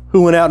yours,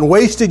 who went out and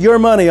wasted your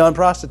money on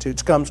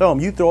prostitutes, comes home.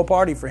 You throw a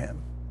party for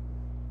him.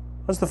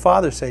 What does the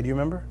father say? Do you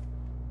remember?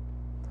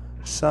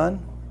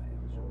 Son,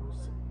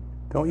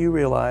 don't you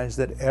realize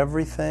that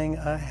everything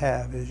I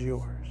have is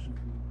yours?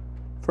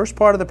 First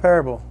part of the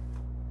parable,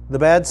 the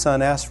bad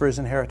son asked for his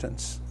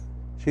inheritance.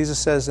 Jesus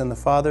says, and the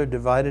father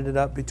divided it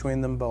up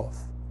between them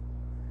both.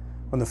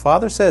 When the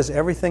father says,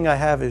 everything I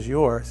have is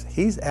yours,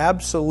 he's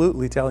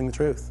absolutely telling the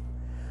truth.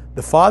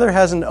 The father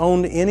hasn't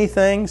owned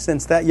anything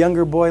since that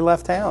younger boy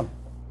left town.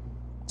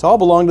 It's all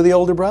belonged to the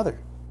older brother.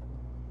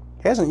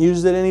 He hasn't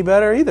used it any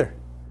better either.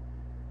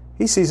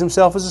 He sees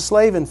himself as a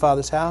slave in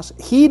father's house.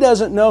 He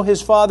doesn't know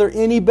his father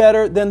any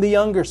better than the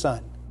younger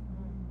son.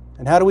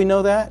 And how do we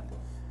know that?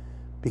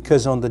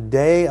 Because on the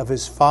day of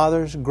his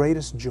father's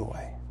greatest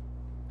joy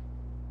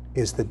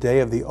is the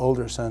day of the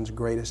older son's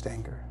greatest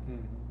anger.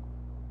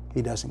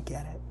 He doesn't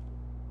get it.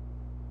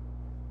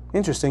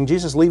 Interesting,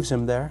 Jesus leaves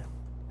him there.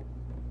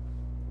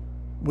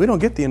 We don't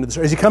get the end of the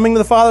story. Is he coming to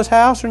the father's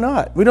house or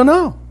not? We don't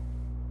know.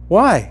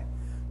 Why?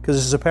 Because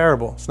this is a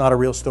parable. It's not a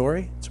real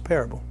story. It's a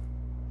parable.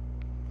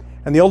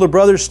 And the older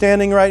brother's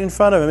standing right in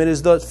front of him. It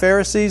is the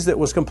Pharisees that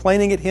was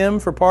complaining at him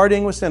for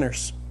partying with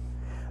sinners.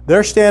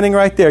 They're standing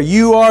right there.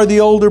 You are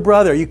the older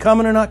brother. Are you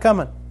coming or not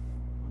coming?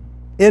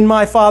 In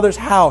my Father's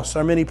house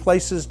are many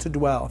places to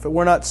dwell. If it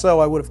were not so,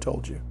 I would have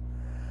told you.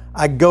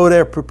 I go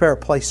there, prepare a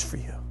place for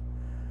you.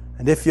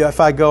 And if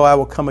I go, I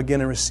will come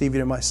again and receive you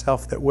to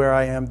myself, that where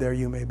I am, there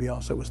you may be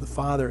also. It was the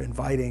Father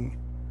inviting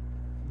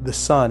the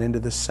Son into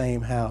the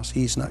same house.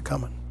 He's not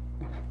coming.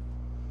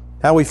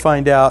 Now we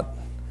find out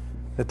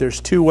that there's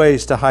two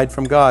ways to hide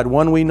from God.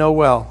 One we know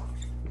well.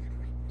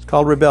 It's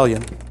called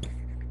rebellion.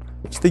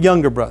 It's the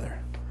younger brother.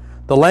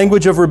 The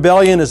language of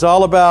rebellion is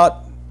all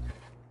about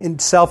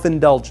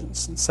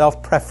self-indulgence and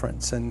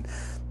self-preference and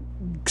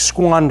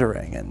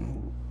squandering.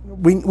 And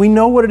we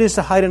know what it is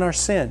to hide in our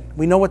sin.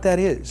 We know what that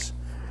is.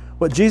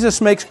 What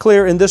Jesus makes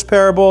clear in this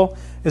parable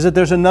is that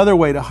there's another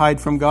way to hide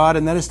from God,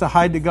 and that is to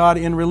hide to God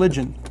in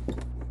religion.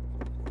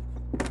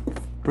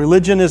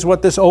 Religion is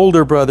what this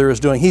older brother is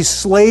doing. He's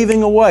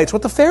slaving away. It's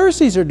what the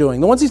Pharisees are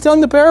doing, the ones he's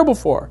telling the parable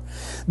for.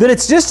 That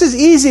it's just as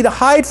easy to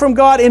hide from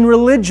God in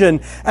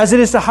religion as it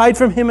is to hide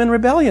from Him in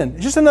rebellion.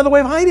 It's just another way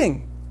of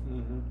hiding.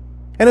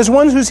 And as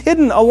one who's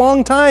hidden a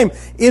long time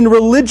in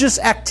religious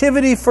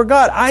activity for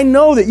God, I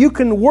know that you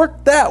can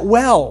work that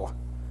well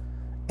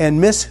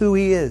and miss who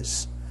He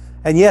is.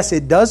 And yes,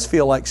 it does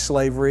feel like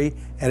slavery,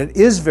 and it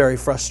is very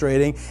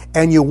frustrating,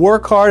 and you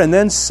work hard, and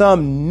then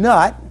some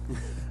nut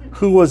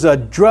who was a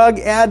drug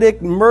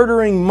addict,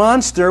 murdering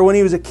monster when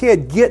he was a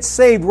kid, gets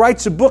saved,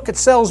 writes a book that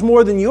sells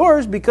more than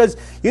yours because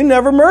you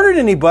never murdered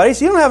anybody,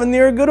 so you don't have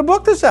near as good a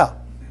book to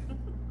sell.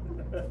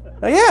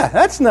 Now, yeah,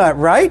 that's not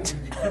right.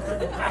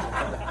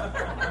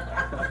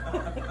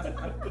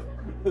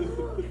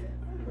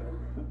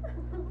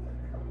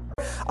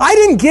 I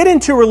didn't get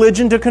into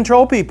religion to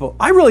control people.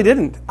 I really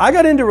didn't. I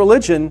got into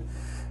religion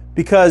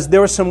because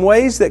there were some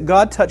ways that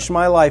God touched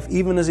my life,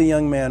 even as a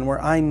young man,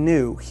 where I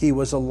knew He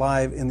was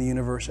alive in the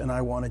universe and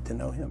I wanted to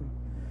know Him.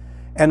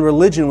 And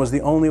religion was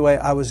the only way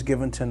I was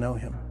given to know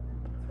Him.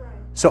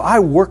 So I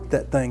worked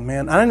that thing,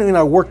 man. I don't mean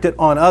I worked it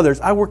on others.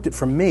 I worked it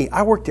for me.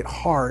 I worked it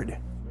hard.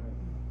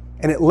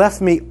 And it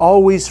left me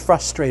always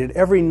frustrated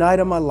every night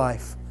of my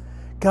life.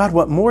 God,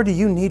 what more do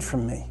you need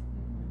from me?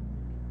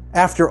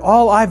 After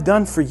all I've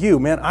done for you,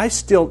 man, I'm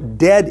still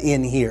dead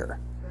in here.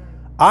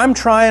 I'm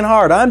trying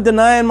hard. I'm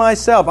denying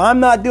myself. I'm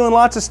not doing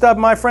lots of stuff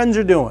my friends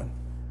are doing.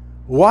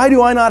 Why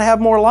do I not have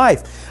more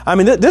life? I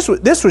mean,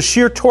 this was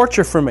sheer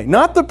torture for me.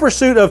 Not the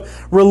pursuit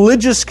of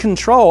religious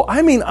control.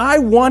 I mean, I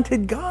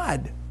wanted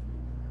God.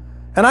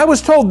 And I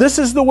was told this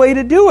is the way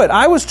to do it.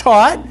 I was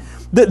taught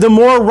that the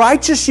more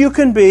righteous you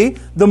can be,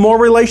 the more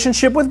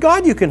relationship with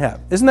God you can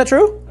have. Isn't that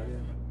true?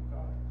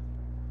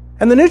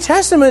 And the New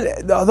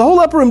Testament, the whole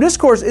Upper Room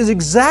Discourse is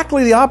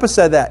exactly the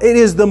opposite of that. It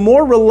is the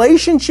more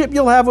relationship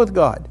you'll have with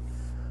God,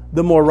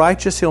 the more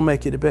righteous He'll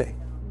make you to be.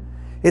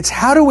 It's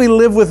how do we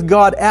live with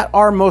God at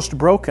our most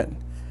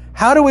broken?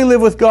 How do we live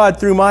with God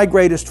through my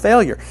greatest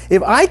failure?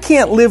 If I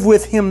can't live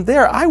with Him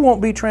there, I won't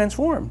be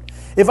transformed.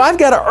 If I've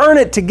got to earn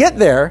it to get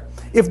there,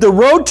 if the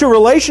road to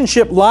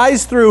relationship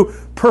lies through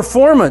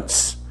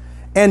performance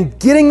and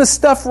getting the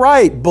stuff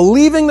right,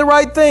 believing the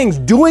right things,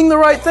 doing the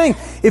right thing,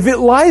 if it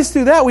lies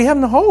through that, we have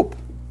no hope.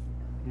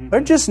 They're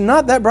just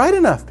not that bright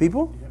enough,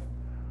 people.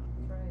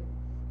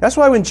 That's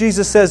why when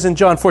Jesus says in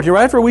John 14,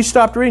 right after we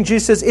stopped reading,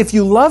 Jesus says, if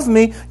you love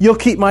me, you'll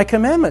keep my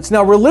commandments.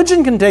 Now,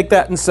 religion can take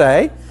that and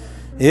say,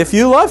 if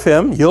you love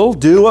Him, you'll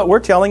do what we're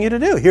telling you to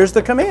do. Here's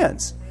the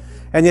commands.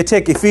 And you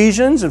take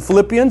Ephesians and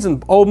Philippians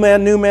and old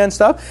man, new man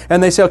stuff,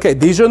 and they say, okay,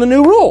 these are the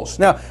new rules.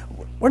 Now,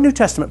 we're New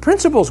Testament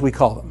principles, we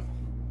call them.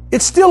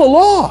 It's still a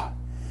law.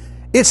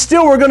 It's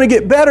still we're going to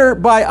get better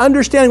by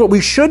understanding what we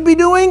should be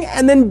doing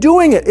and then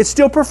doing it. It's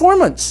still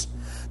performance.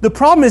 The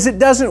problem is it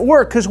doesn't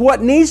work because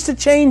what needs to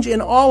change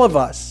in all of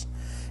us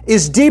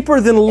is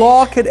deeper than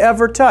law could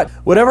ever touch.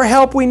 Whatever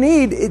help we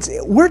need,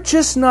 we're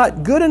just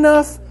not good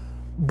enough,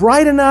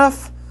 bright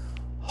enough,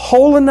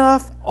 whole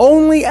enough.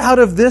 Only out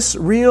of this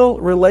real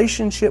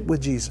relationship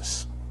with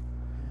Jesus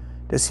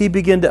does He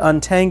begin to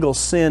untangle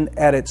sin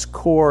at its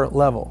core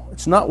level.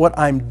 It's not what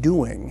I'm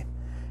doing,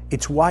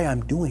 it's why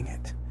I'm doing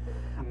it.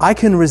 I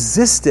can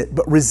resist it,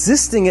 but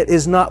resisting it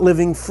is not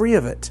living free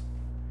of it.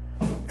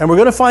 And we're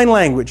going to find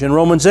language in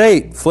Romans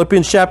 8,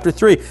 Philippians chapter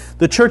 3.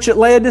 The church at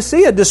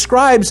Laodicea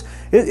describes,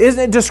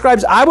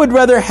 I would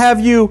rather have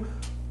you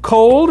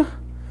cold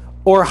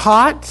or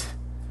hot,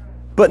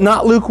 but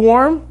not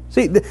lukewarm.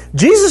 See,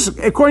 Jesus,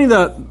 according to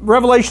the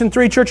Revelation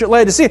 3 church at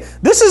Laodicea,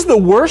 this is the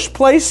worst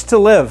place to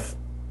live.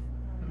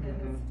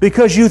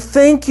 Because you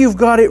think you've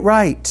got it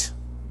right,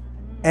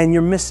 and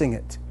you're missing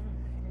it.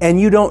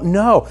 And you don't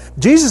know.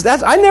 Jesus,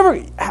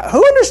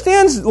 who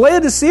understands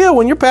Laodicea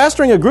when you're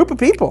pastoring a group of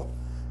people?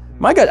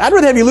 My God, I'd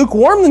rather have you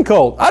lukewarm than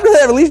cold. I'd rather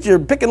have at least you're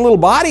picking a little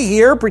body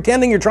here,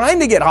 pretending you're trying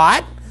to get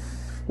hot.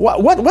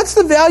 What's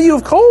the value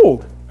of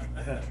cold?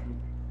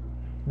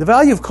 The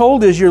value of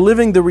cold is you're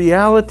living the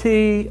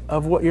reality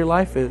of what your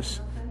life is.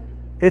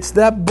 It's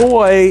that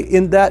boy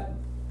in that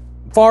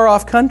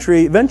far-off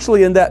country,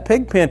 eventually in that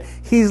pig pen.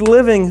 He's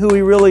living who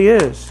he really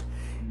is.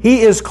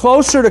 He is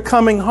closer to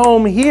coming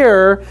home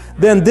here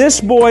than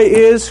this boy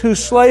is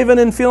who's slaving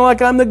and feeling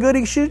like I'm the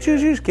goody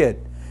shoes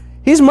kid.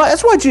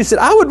 That's why Jesus said,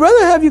 I would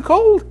rather have you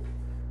cold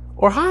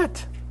or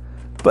hot.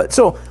 But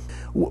so,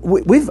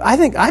 I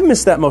think I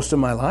missed that most of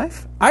my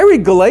life. I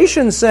read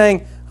Galatians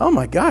saying, oh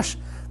my gosh,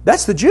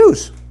 that's the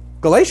Jews.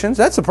 Galatians,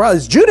 that's the problem.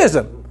 It's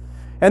Judaism.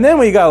 And then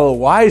we got a little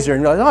wiser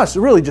and realized, it's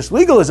really just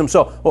legalism.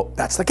 So, well,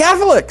 that's the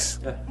Catholics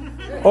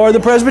or the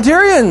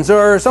Presbyterians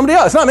or somebody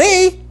else. It's not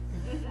me.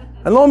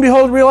 And lo and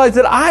behold, realized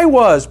that I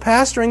was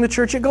pastoring the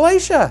church at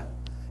Galatia.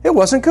 It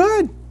wasn't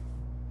good.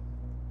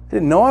 I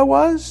didn't know I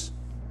was.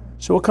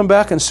 So we'll come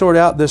back and sort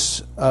out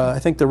this, I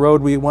think, the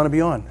road we want to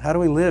be on. How do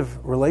we live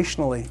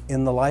relationally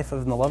in the life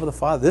of and the love of the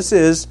Father? This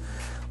is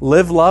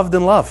live, loved,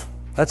 and love.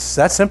 That's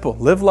that simple.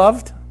 Live,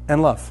 loved,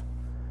 and love.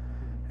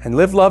 And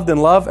live, loved,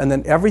 and love, and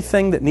then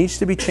everything that needs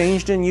to be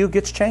changed in you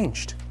gets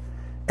changed.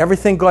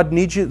 everything God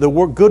needs you, the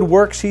good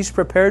works He's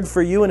prepared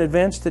for you in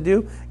advance to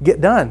do, get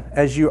done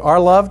as you are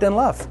loved and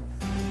loved.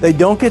 They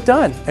don't get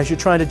done as you're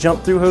trying to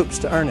jump through hoops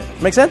to earn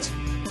it. Make sense?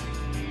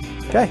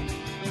 Okay.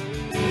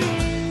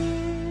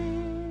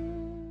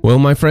 Well,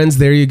 my friends,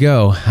 there you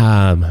go.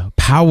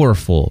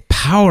 Powerful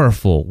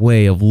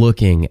way of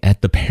looking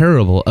at the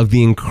parable of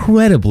the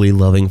incredibly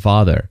loving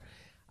Father.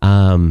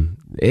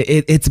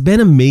 It's been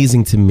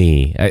amazing to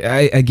me.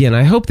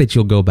 I hope that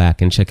you'll go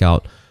back and check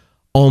out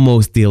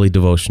Almost Daily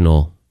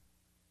Devotional,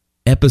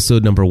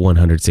 episode number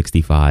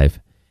 165.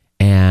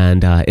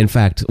 And in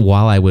fact,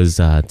 while I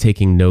was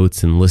taking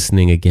notes and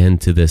listening again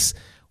to this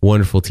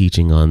wonderful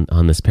teaching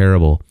on this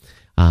parable,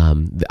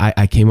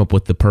 I came up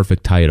with the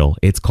perfect title.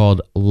 It's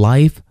called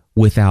Life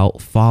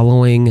Without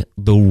Following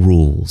the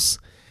Rules.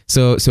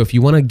 So if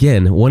you want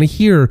to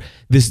hear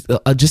this,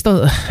 just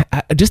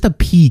a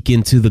peek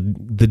into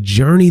the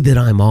journey that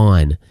I'm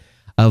on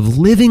of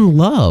living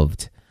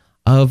loved,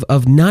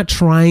 of not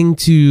trying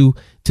to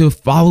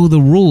follow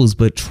the rules,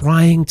 but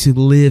trying to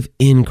live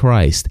in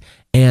Christ,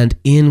 and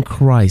in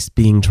Christ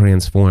being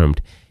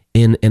transformed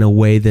in a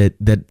way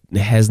that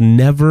has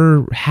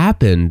never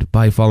happened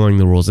by following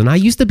the rules. And I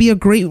used to be a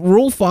great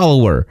rule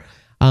follower.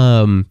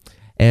 And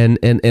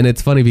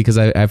it's funny because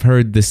I've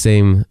heard the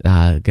same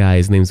guy,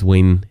 his name's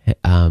Wayne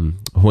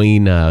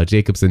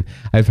Jacobson.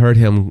 I've heard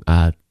him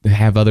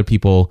have other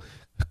people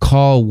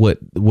call what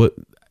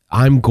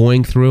I'm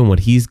going through and what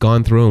he's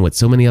gone through and what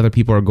so many other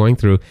people are going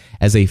through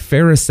as a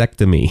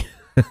pharisectomy.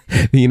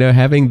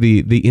 Having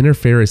the inner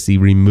Pharisee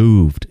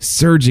removed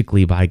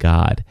surgically by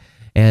God.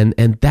 And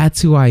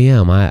that's who I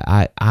am.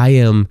 I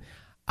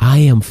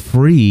am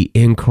free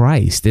in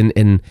Christ,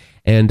 and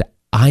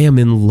I am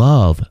in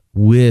love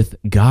with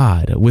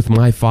God, with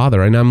my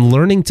Father, and I'm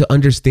learning to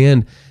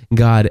understand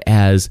God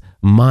as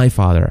my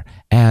Father,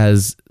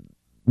 as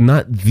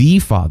not the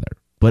Father,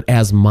 but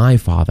as my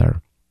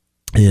Father,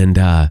 and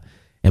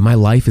my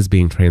life is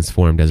being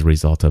transformed as a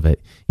result of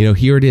it.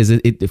 Here it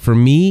is. For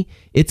me,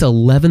 it's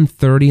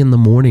 11:30 in the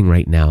morning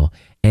right now,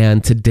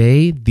 and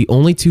today the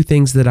only two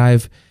things that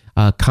I've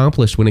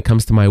accomplished when it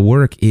comes to my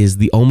work is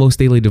the Almost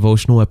Daily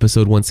Devotional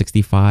episode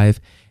 165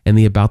 and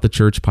the About the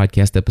Church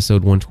podcast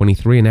episode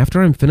 123. And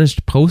after I'm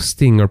finished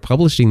posting or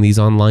publishing these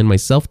online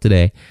myself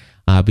today,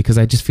 because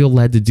I just feel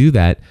led to do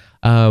that,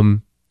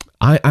 I'm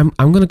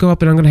going to go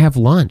up and I'm going to have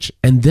lunch,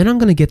 and then I'm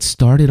going to get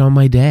started on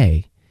my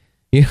day.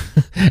 Yeah,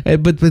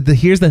 but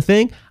here's the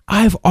thing.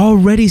 I've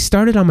already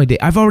started on my day.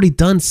 I've already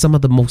done some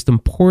of the most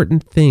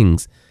important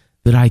things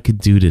that I could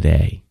do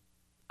today.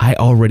 I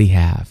already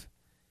have.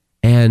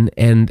 And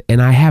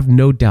I have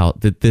no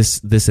doubt that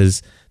this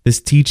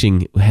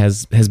teaching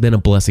has been a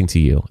blessing to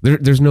you.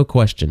 There's no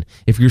question.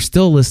 If you're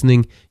still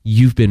listening,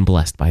 you've been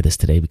blessed by this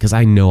today, because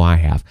I know I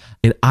have.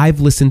 And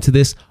I've listened to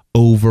this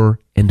over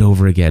and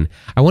over again.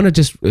 I want to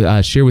just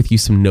share with you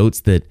some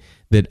notes that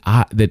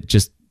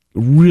just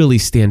really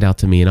stand out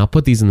to me, and I'll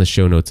put these in the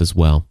show notes as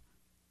well.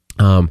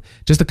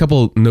 Just a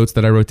couple notes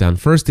that I wrote down.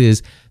 First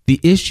is the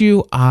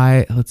issue.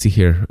 Let's see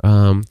here.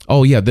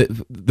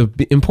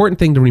 The important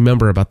thing to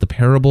remember about the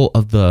parable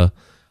of the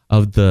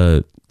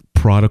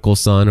prodigal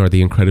son, or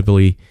the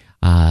incredibly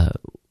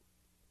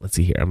let's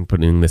see here. I'm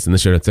putting this in the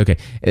show notes. Okay,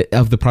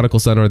 of the prodigal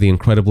son, or the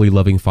incredibly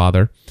loving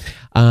Father.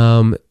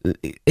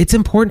 It's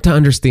important to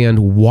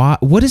understand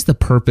what is the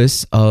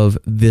purpose of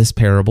this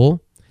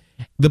parable.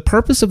 The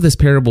purpose of this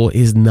parable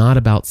is not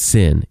about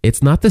sin.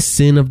 It's not the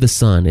sin of the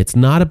son. It's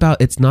not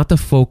the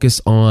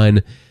focus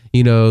on,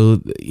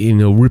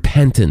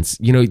 repentance.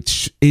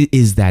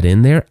 Is that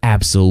in there?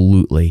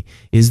 Absolutely.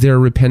 Is there a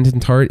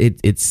repentant heart?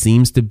 It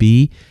seems to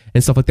be,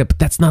 and stuff like that. But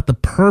that's not the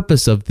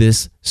purpose of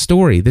this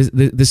story.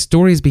 The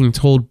story is being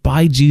told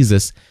by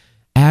Jesus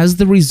as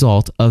the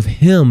result of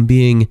him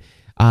being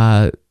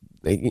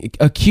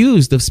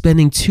accused of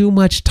spending too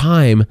much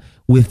time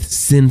with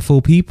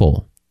sinful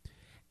people.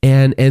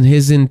 And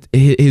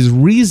his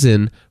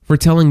reason for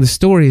telling the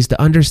story is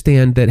to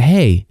understand that,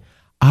 hey,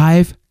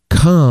 I've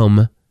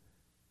come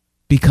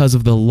because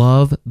of the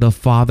love the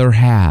Father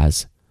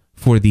has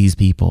for these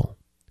people.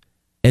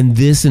 And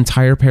this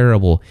entire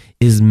parable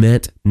is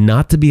meant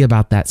not to be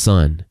about that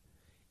son.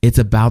 It's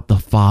about the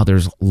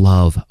Father's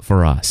love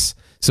for us.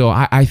 So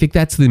I think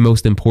that's the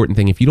most important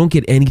thing. If you don't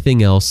get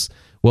anything else,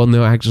 well,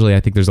 no, actually, I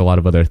think there's a lot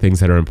of other things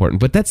that are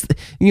important. But that's,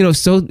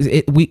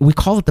 we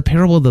call it the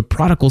parable of the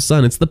prodigal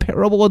son. It's the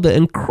parable of the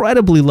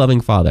incredibly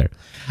loving Father.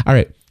 All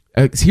right,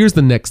 here's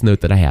the next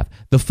note that I have.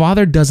 The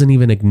Father doesn't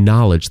even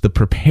acknowledge the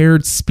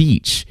prepared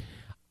speech.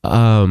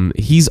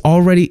 He's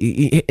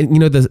already,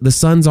 the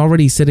son's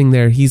already sitting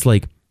there. He's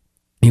like,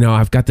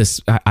 I've got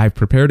this, I've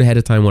prepared ahead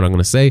of time what I'm going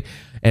to say.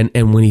 And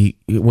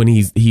when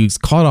he's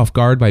caught off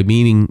guard by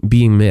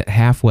being met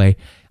halfway,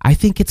 I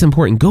think it's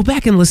important. Go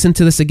back and listen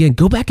to this again.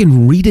 Go back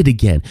and read it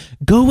again.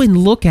 Go and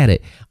look at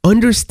it.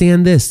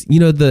 Understand this.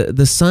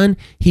 The son,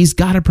 he's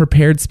got a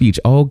prepared speech.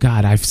 Oh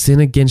God, I've sinned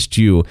against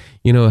you.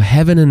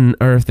 Heaven and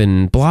earth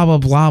and blah, blah,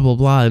 blah, blah,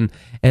 blah,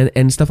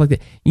 and stuff like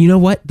that. You know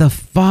what? The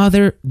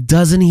Father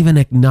doesn't even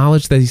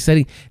acknowledge that he's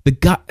said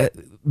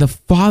the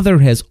Father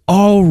has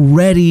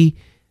already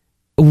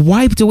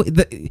wiped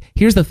away.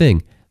 Here's the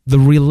thing. The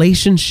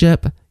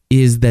relationship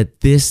is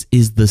that this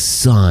is the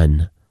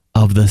son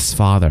of this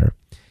father.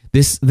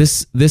 This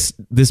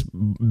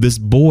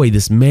boy,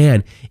 this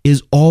man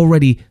is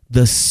already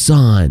the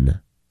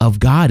son of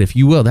God, if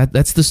you will.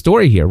 That's the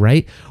story here,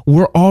 right?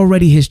 We're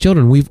already his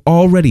children. We've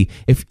already,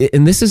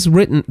 and this is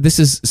written, this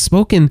is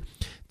spoken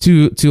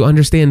to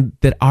understand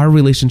that our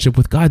relationship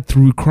with God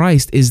through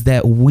Christ is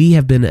that we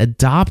have been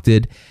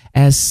adopted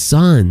as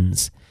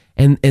sons.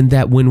 And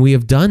that when we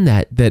have done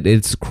that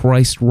it's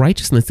Christ's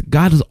righteousness.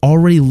 God is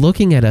already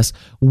looking at us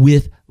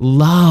with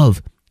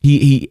love.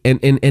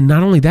 And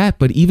not only that,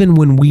 but even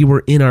when we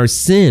were in our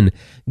sin,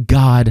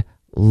 God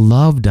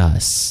loved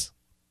us.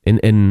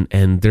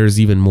 And there's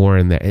even more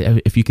in that,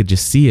 if you could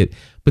just see it.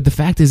 But the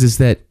fact is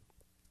that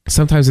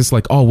sometimes it's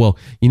like, oh, well,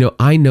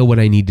 I know what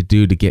I need to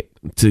do to get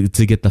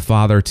the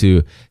Father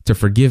to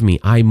forgive me.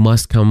 I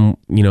must come,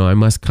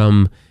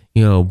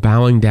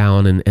 bowing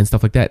down and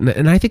stuff like that.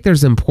 And I think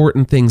there's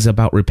important things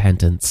about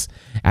repentance.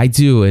 I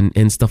do,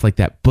 and stuff like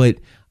that. But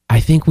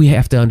I think we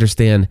have to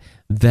understand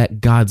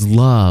that God's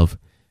love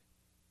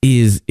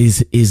is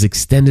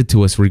extended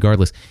to us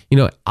regardless.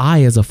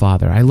 I, as a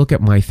father, I look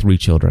at my 3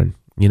 children.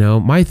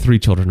 My 3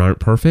 children aren't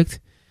perfect,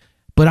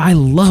 but I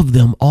love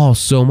them all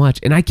so much.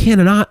 And I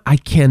cannot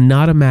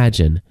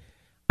imagine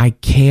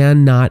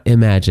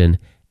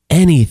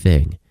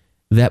anything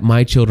that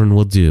my children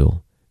will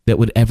do that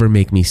would ever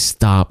make me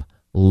stop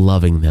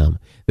loving them,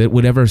 that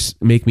would ever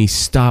make me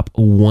stop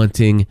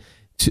wanting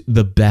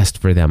the best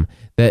for them,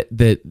 that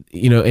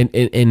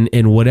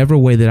in whatever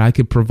way that I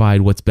could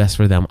provide what's best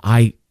for them.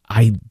 I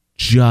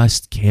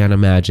just can't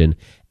imagine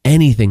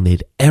anything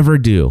they'd ever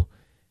do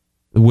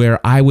where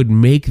I would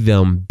make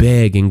them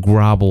beg and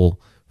grovel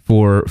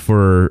for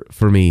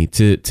me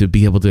to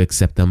be able to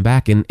accept them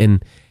back.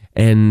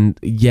 And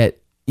yet,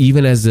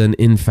 even as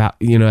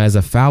as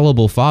a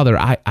fallible father,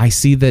 I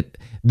see that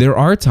there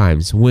are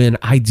times when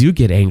I do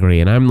get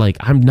angry and I'm like,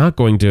 I'm not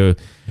going to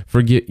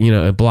forget,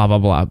 blah, blah,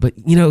 blah. But,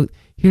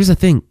 here's the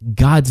thing.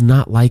 God's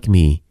not like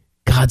me.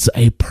 God's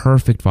a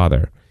perfect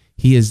father.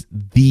 He is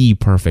the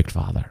perfect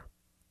father.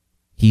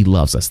 He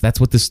loves us. That's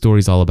what this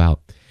story's all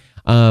about.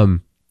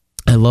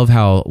 I love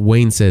how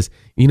Wayne says,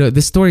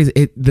 this story,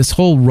 this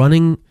whole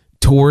running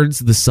towards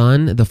the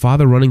son, the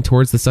father running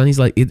towards the son. He's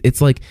like,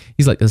 he's like,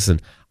 listen,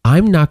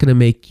 I'm not going to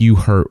make you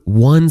hurt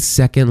 1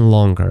 second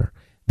longer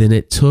than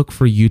it took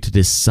for you to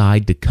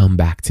decide to come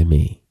back to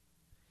me.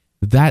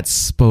 That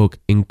spoke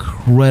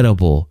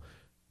incredible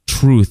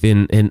truth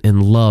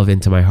and love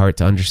into my heart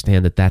to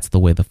understand that that's the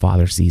way the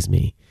Father sees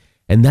me.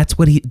 And that's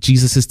what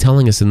Jesus is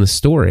telling us in the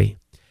story.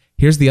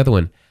 Here's the other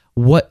one.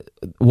 What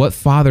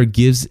father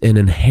gives an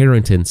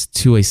inheritance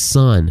to a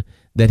son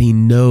that he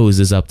knows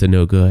is up to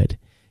no good?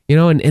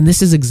 And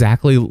this is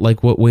exactly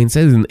like what Wayne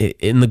says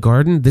in the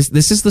garden.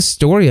 This is the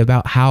story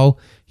about how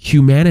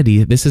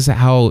humanity, this is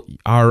how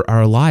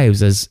our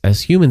lives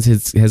as humans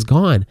has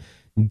gone.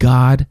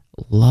 God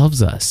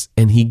loves us,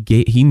 and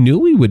he knew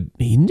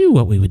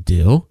what we would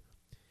do.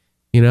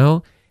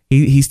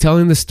 He's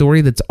telling the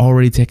story that's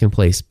already taken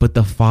place, but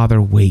the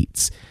Father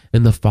waits,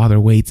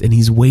 and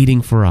he's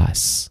waiting for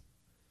us.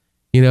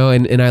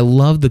 And I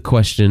love the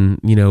question,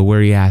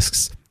 where he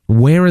asks,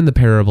 where in the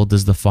parable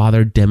does the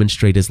Father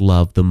demonstrate his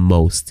love the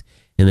most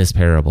in this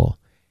parable?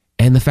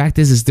 And the fact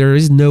is there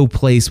is no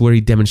place where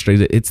he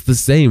demonstrated it. It's the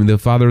same. The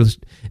Father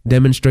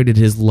demonstrated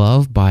his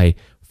love by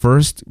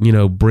first,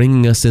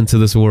 bringing us into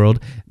this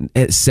world.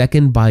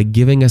 Second, by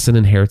giving us an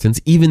inheritance,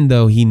 even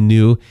though he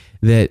knew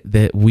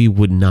that we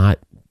would not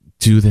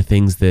do the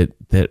things that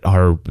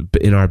are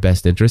in our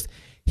best interest.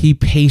 He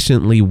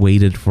patiently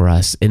waited for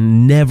us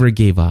and never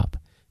gave up.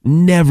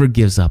 Never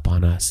gives up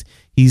on us.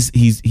 He's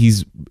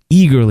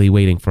eagerly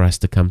waiting for us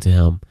to come to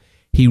him.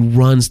 He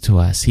runs to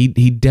us. He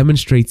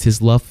demonstrates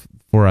his love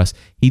for us.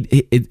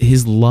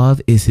 His love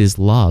is his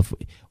love.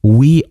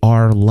 We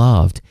are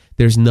loved.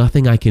 There's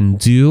nothing I can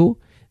do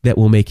that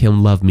will make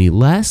him love me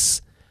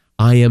less.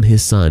 I am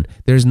his son.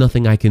 There's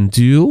nothing I can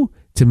do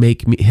to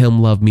make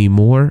him love me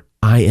more.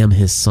 I am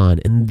his son.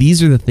 And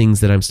these are the things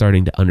that I'm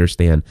starting to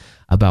understand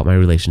about my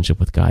relationship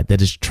with God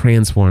that is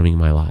transforming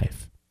my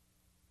life.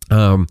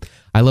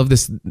 I love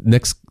this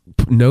next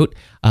note.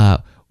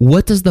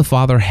 What does the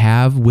Father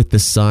have with the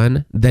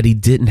Son that he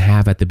didn't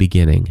have at the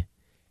beginning?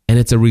 And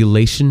it's a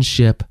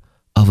relationship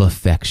of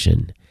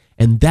affection.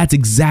 And that's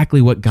exactly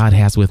what God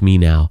has with me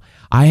now.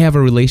 I have a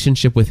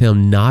relationship with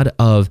him, not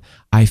of,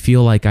 I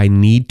feel like I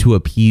need to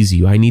appease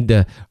you. I need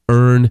to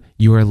earn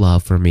your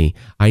love for me.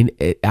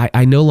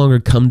 I no longer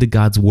come to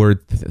God's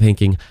word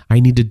thinking, I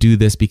need to do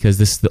this because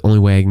this is the only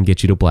way I can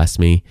get you to bless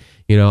me.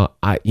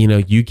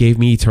 You gave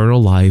me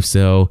eternal life,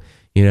 so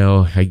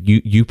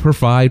you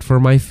provide for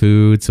my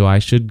food, so I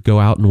should go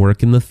out and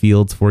work in the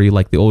fields for you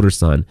like the older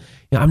son.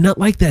 I'm not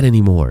like that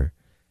anymore.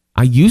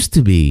 I used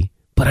to be,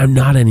 but I'm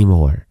not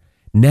anymore.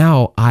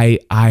 Now I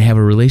have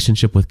a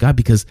relationship with God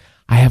because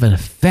I have an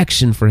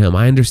affection for him.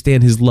 I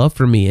understand his love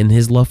for me, and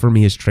his love for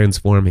me is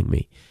transforming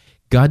me.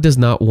 God does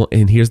not want,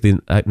 and here's the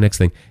next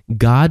thing,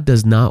 God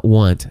does not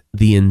want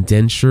the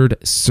indentured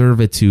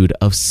servitude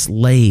of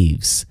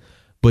slaves,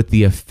 but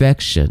the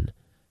affection,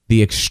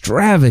 the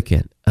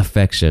extravagant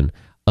affection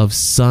of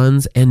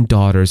sons and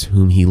daughters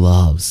whom he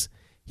loves.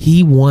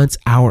 He wants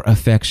our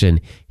affection.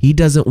 He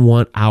doesn't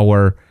want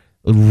our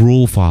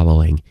rule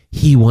following.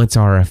 He wants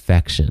our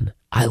affection.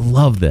 I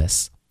love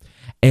this.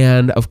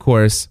 And of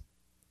course,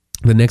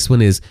 the next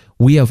one is,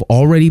 we have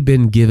already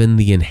been given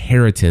the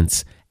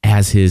inheritance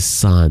as his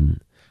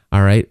son.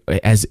 All right.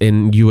 As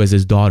in you as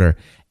his daughter.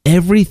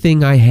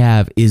 Everything I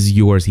have is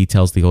yours, he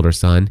tells the older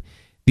son.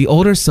 The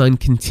older son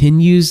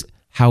continues,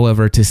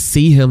 however, to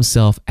see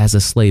himself as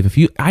a slave.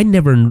 I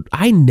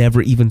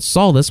never even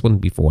saw this one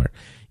before.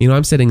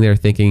 I'm sitting there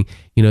thinking,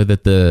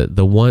 that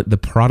the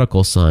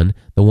prodigal son,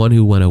 the one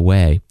who went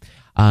away,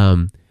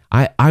 I'm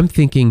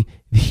thinking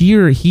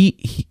here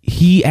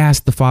he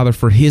asked the father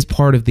for his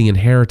part of the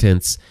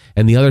inheritance,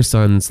 and the other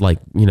son's like,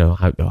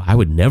 I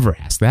would never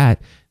ask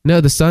that. No,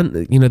 the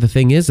son, the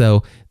thing is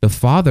though, the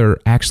father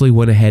actually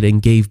went ahead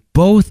and gave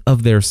both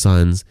of their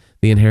sons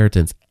the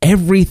inheritance.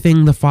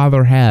 Everything the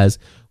father has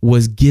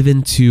was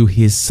given to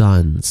his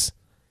sons.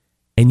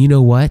 And you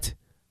know what?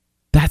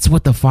 That's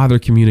what the Father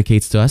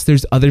communicates to us.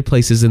 There's other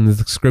places in the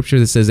scripture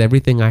that says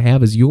everything I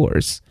have is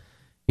yours.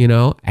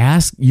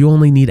 Ask, you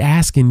only need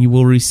ask and you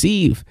will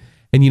receive.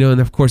 And and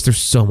of course there's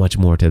so much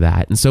more to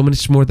that, and so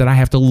much more that I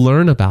have to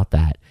learn about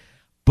that.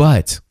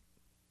 But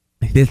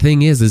the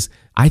thing is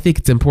I think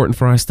it's important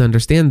for us to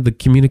understand the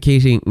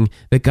communication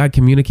that God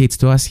communicates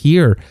to us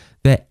here,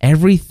 that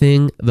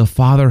everything the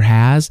Father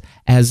has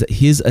as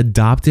his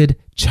adopted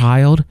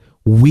child,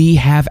 we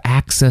have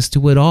access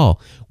to it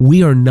all.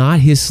 We are not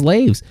his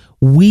slaves.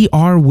 We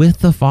are with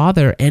the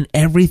Father, and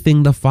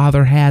everything the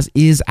Father has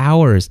is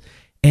ours.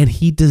 And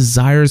he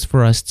desires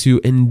for us to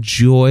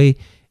enjoy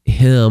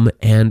him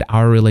and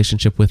our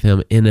relationship with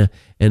him and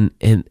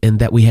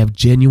that we have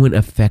genuine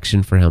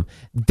affection for him.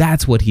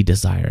 That's what he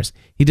desires.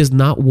 He does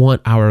not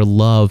want our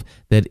love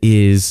that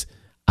is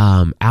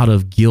out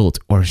of guilt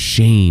or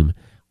shame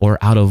or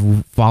out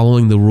of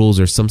following the rules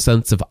or some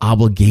sense of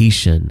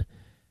obligation.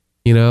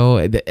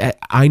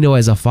 I know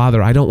as a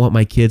father, I don't want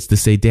my kids to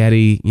say,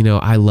 Daddy,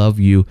 I love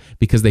you,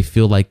 because they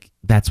feel like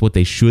that's what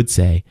they should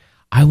say.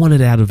 I want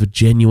it out of a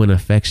genuine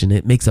affection.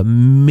 It makes a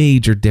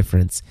major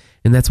difference.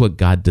 And that's what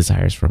God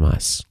desires from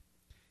us.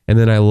 And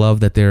then I love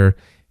that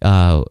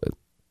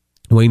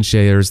Wayne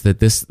shares that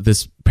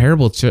this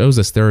parable shows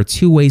us there are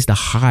two ways to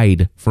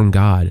hide from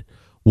God.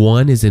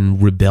 One is in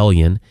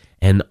rebellion.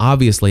 And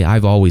obviously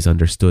I've always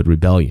understood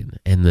rebellion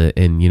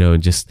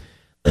and just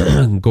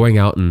going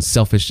out and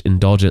selfish,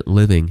 indulgent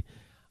living.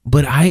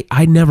 But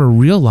I never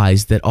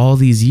realized that all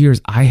these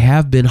years I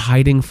have been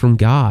hiding from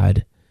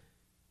God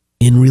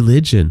in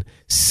religion,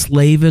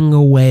 slaving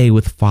away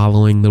with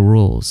following the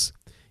rules.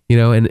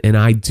 And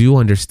I do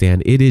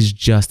understand it is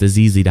just as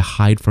easy to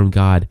hide from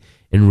God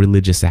in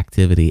religious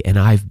activity. And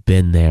I've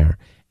been there,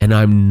 and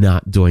I'm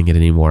not doing it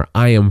anymore.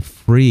 I am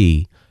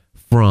free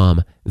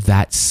from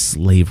that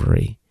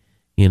slavery.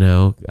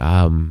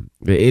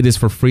 It is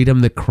for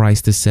freedom that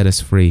Christ has set us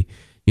free.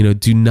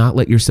 Do not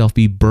let yourself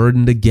be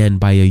burdened again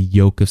by a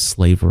yoke of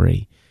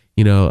slavery,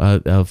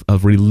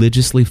 of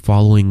religiously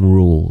following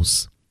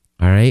rules.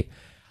 All right.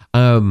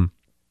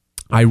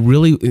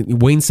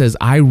 Wayne says,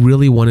 I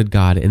really wanted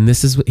God. And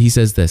he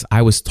says this,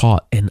 I was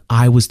taught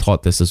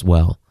this as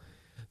well.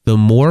 The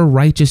more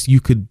righteous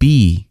you could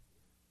be,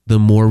 the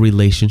more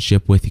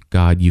relationship with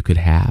God you could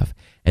have.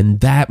 And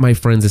that, my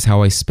friends, is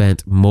how I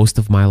spent most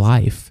of my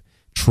life,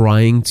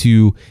 trying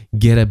to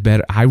get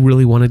I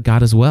really wanted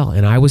God as well.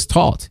 And I was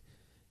taught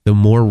the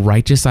more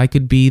righteous I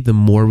could be, the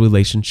more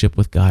relationship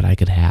with God I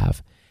could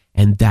have.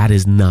 And that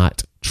is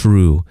not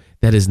true.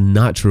 That is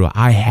not true.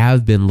 I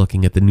have been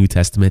looking at the New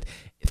Testament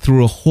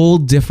through a whole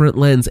different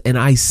lens, and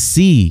I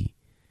see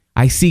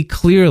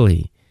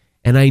clearly,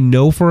 and I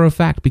know for a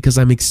fact because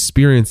I'm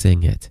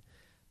experiencing it.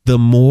 The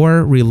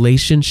more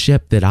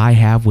relationship that I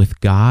have with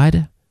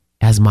God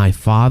as my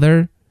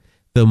Father,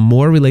 the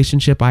more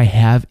relationship I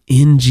have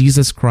in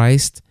Jesus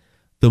Christ,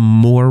 the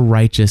more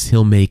righteous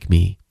he'll make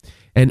me.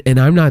 And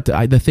I'm not,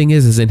 the thing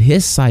is in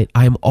his sight,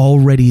 I'm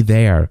already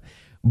there,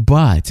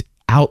 but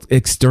out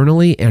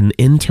externally and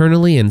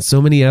internally and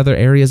so many other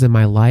areas in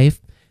my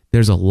life,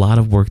 there's a lot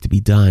of work to be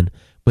done,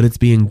 but it's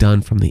being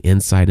done from the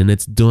inside, and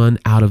it's done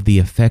out of the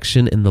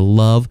affection and the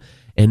love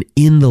and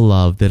in the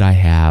love that I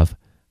have,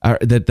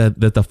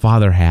 that the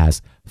Father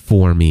has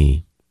for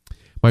me.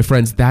 My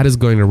friends, that is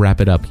going to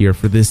wrap it up here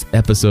for this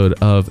episode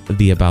of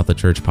the About the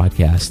Church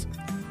podcast.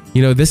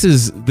 This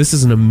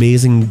is an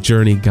amazing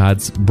journey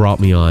God's brought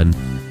me on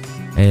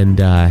and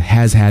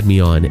has had me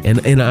on,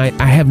 and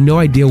I have no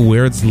idea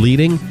where it's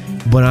leading.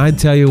 But I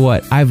tell you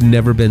what, I've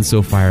never been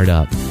so fired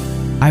up.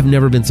 I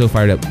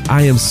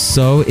am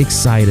so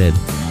excited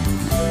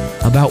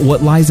about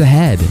what lies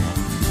ahead.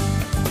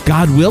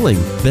 God willing,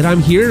 that I'm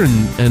here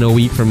in a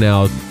week from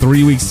now,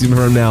 3 weeks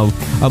from now,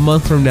 a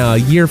month from now, a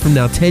year from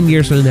now, 10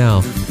 years from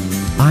now.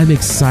 I'm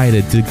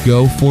excited to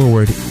go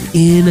forward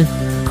in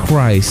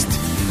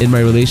Christ in my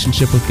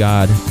relationship with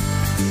God,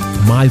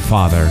 my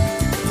Father,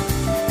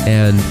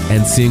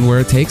 and seeing where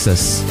it takes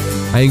us.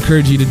 I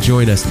encourage you to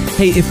join us.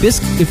 Hey, if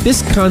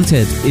this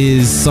content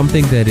is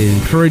something that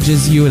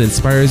encourages you and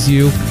inspires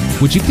you,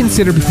 would you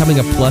consider becoming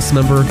a Plus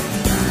member?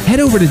 Head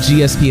over to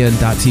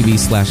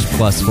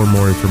gspn.tv/plus for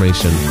more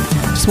information.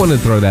 Just wanted to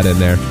throw that in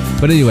there.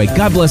 But anyway,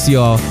 God bless you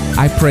all.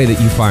 I pray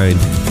that you find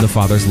the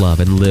Father's love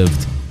and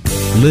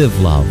live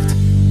loved.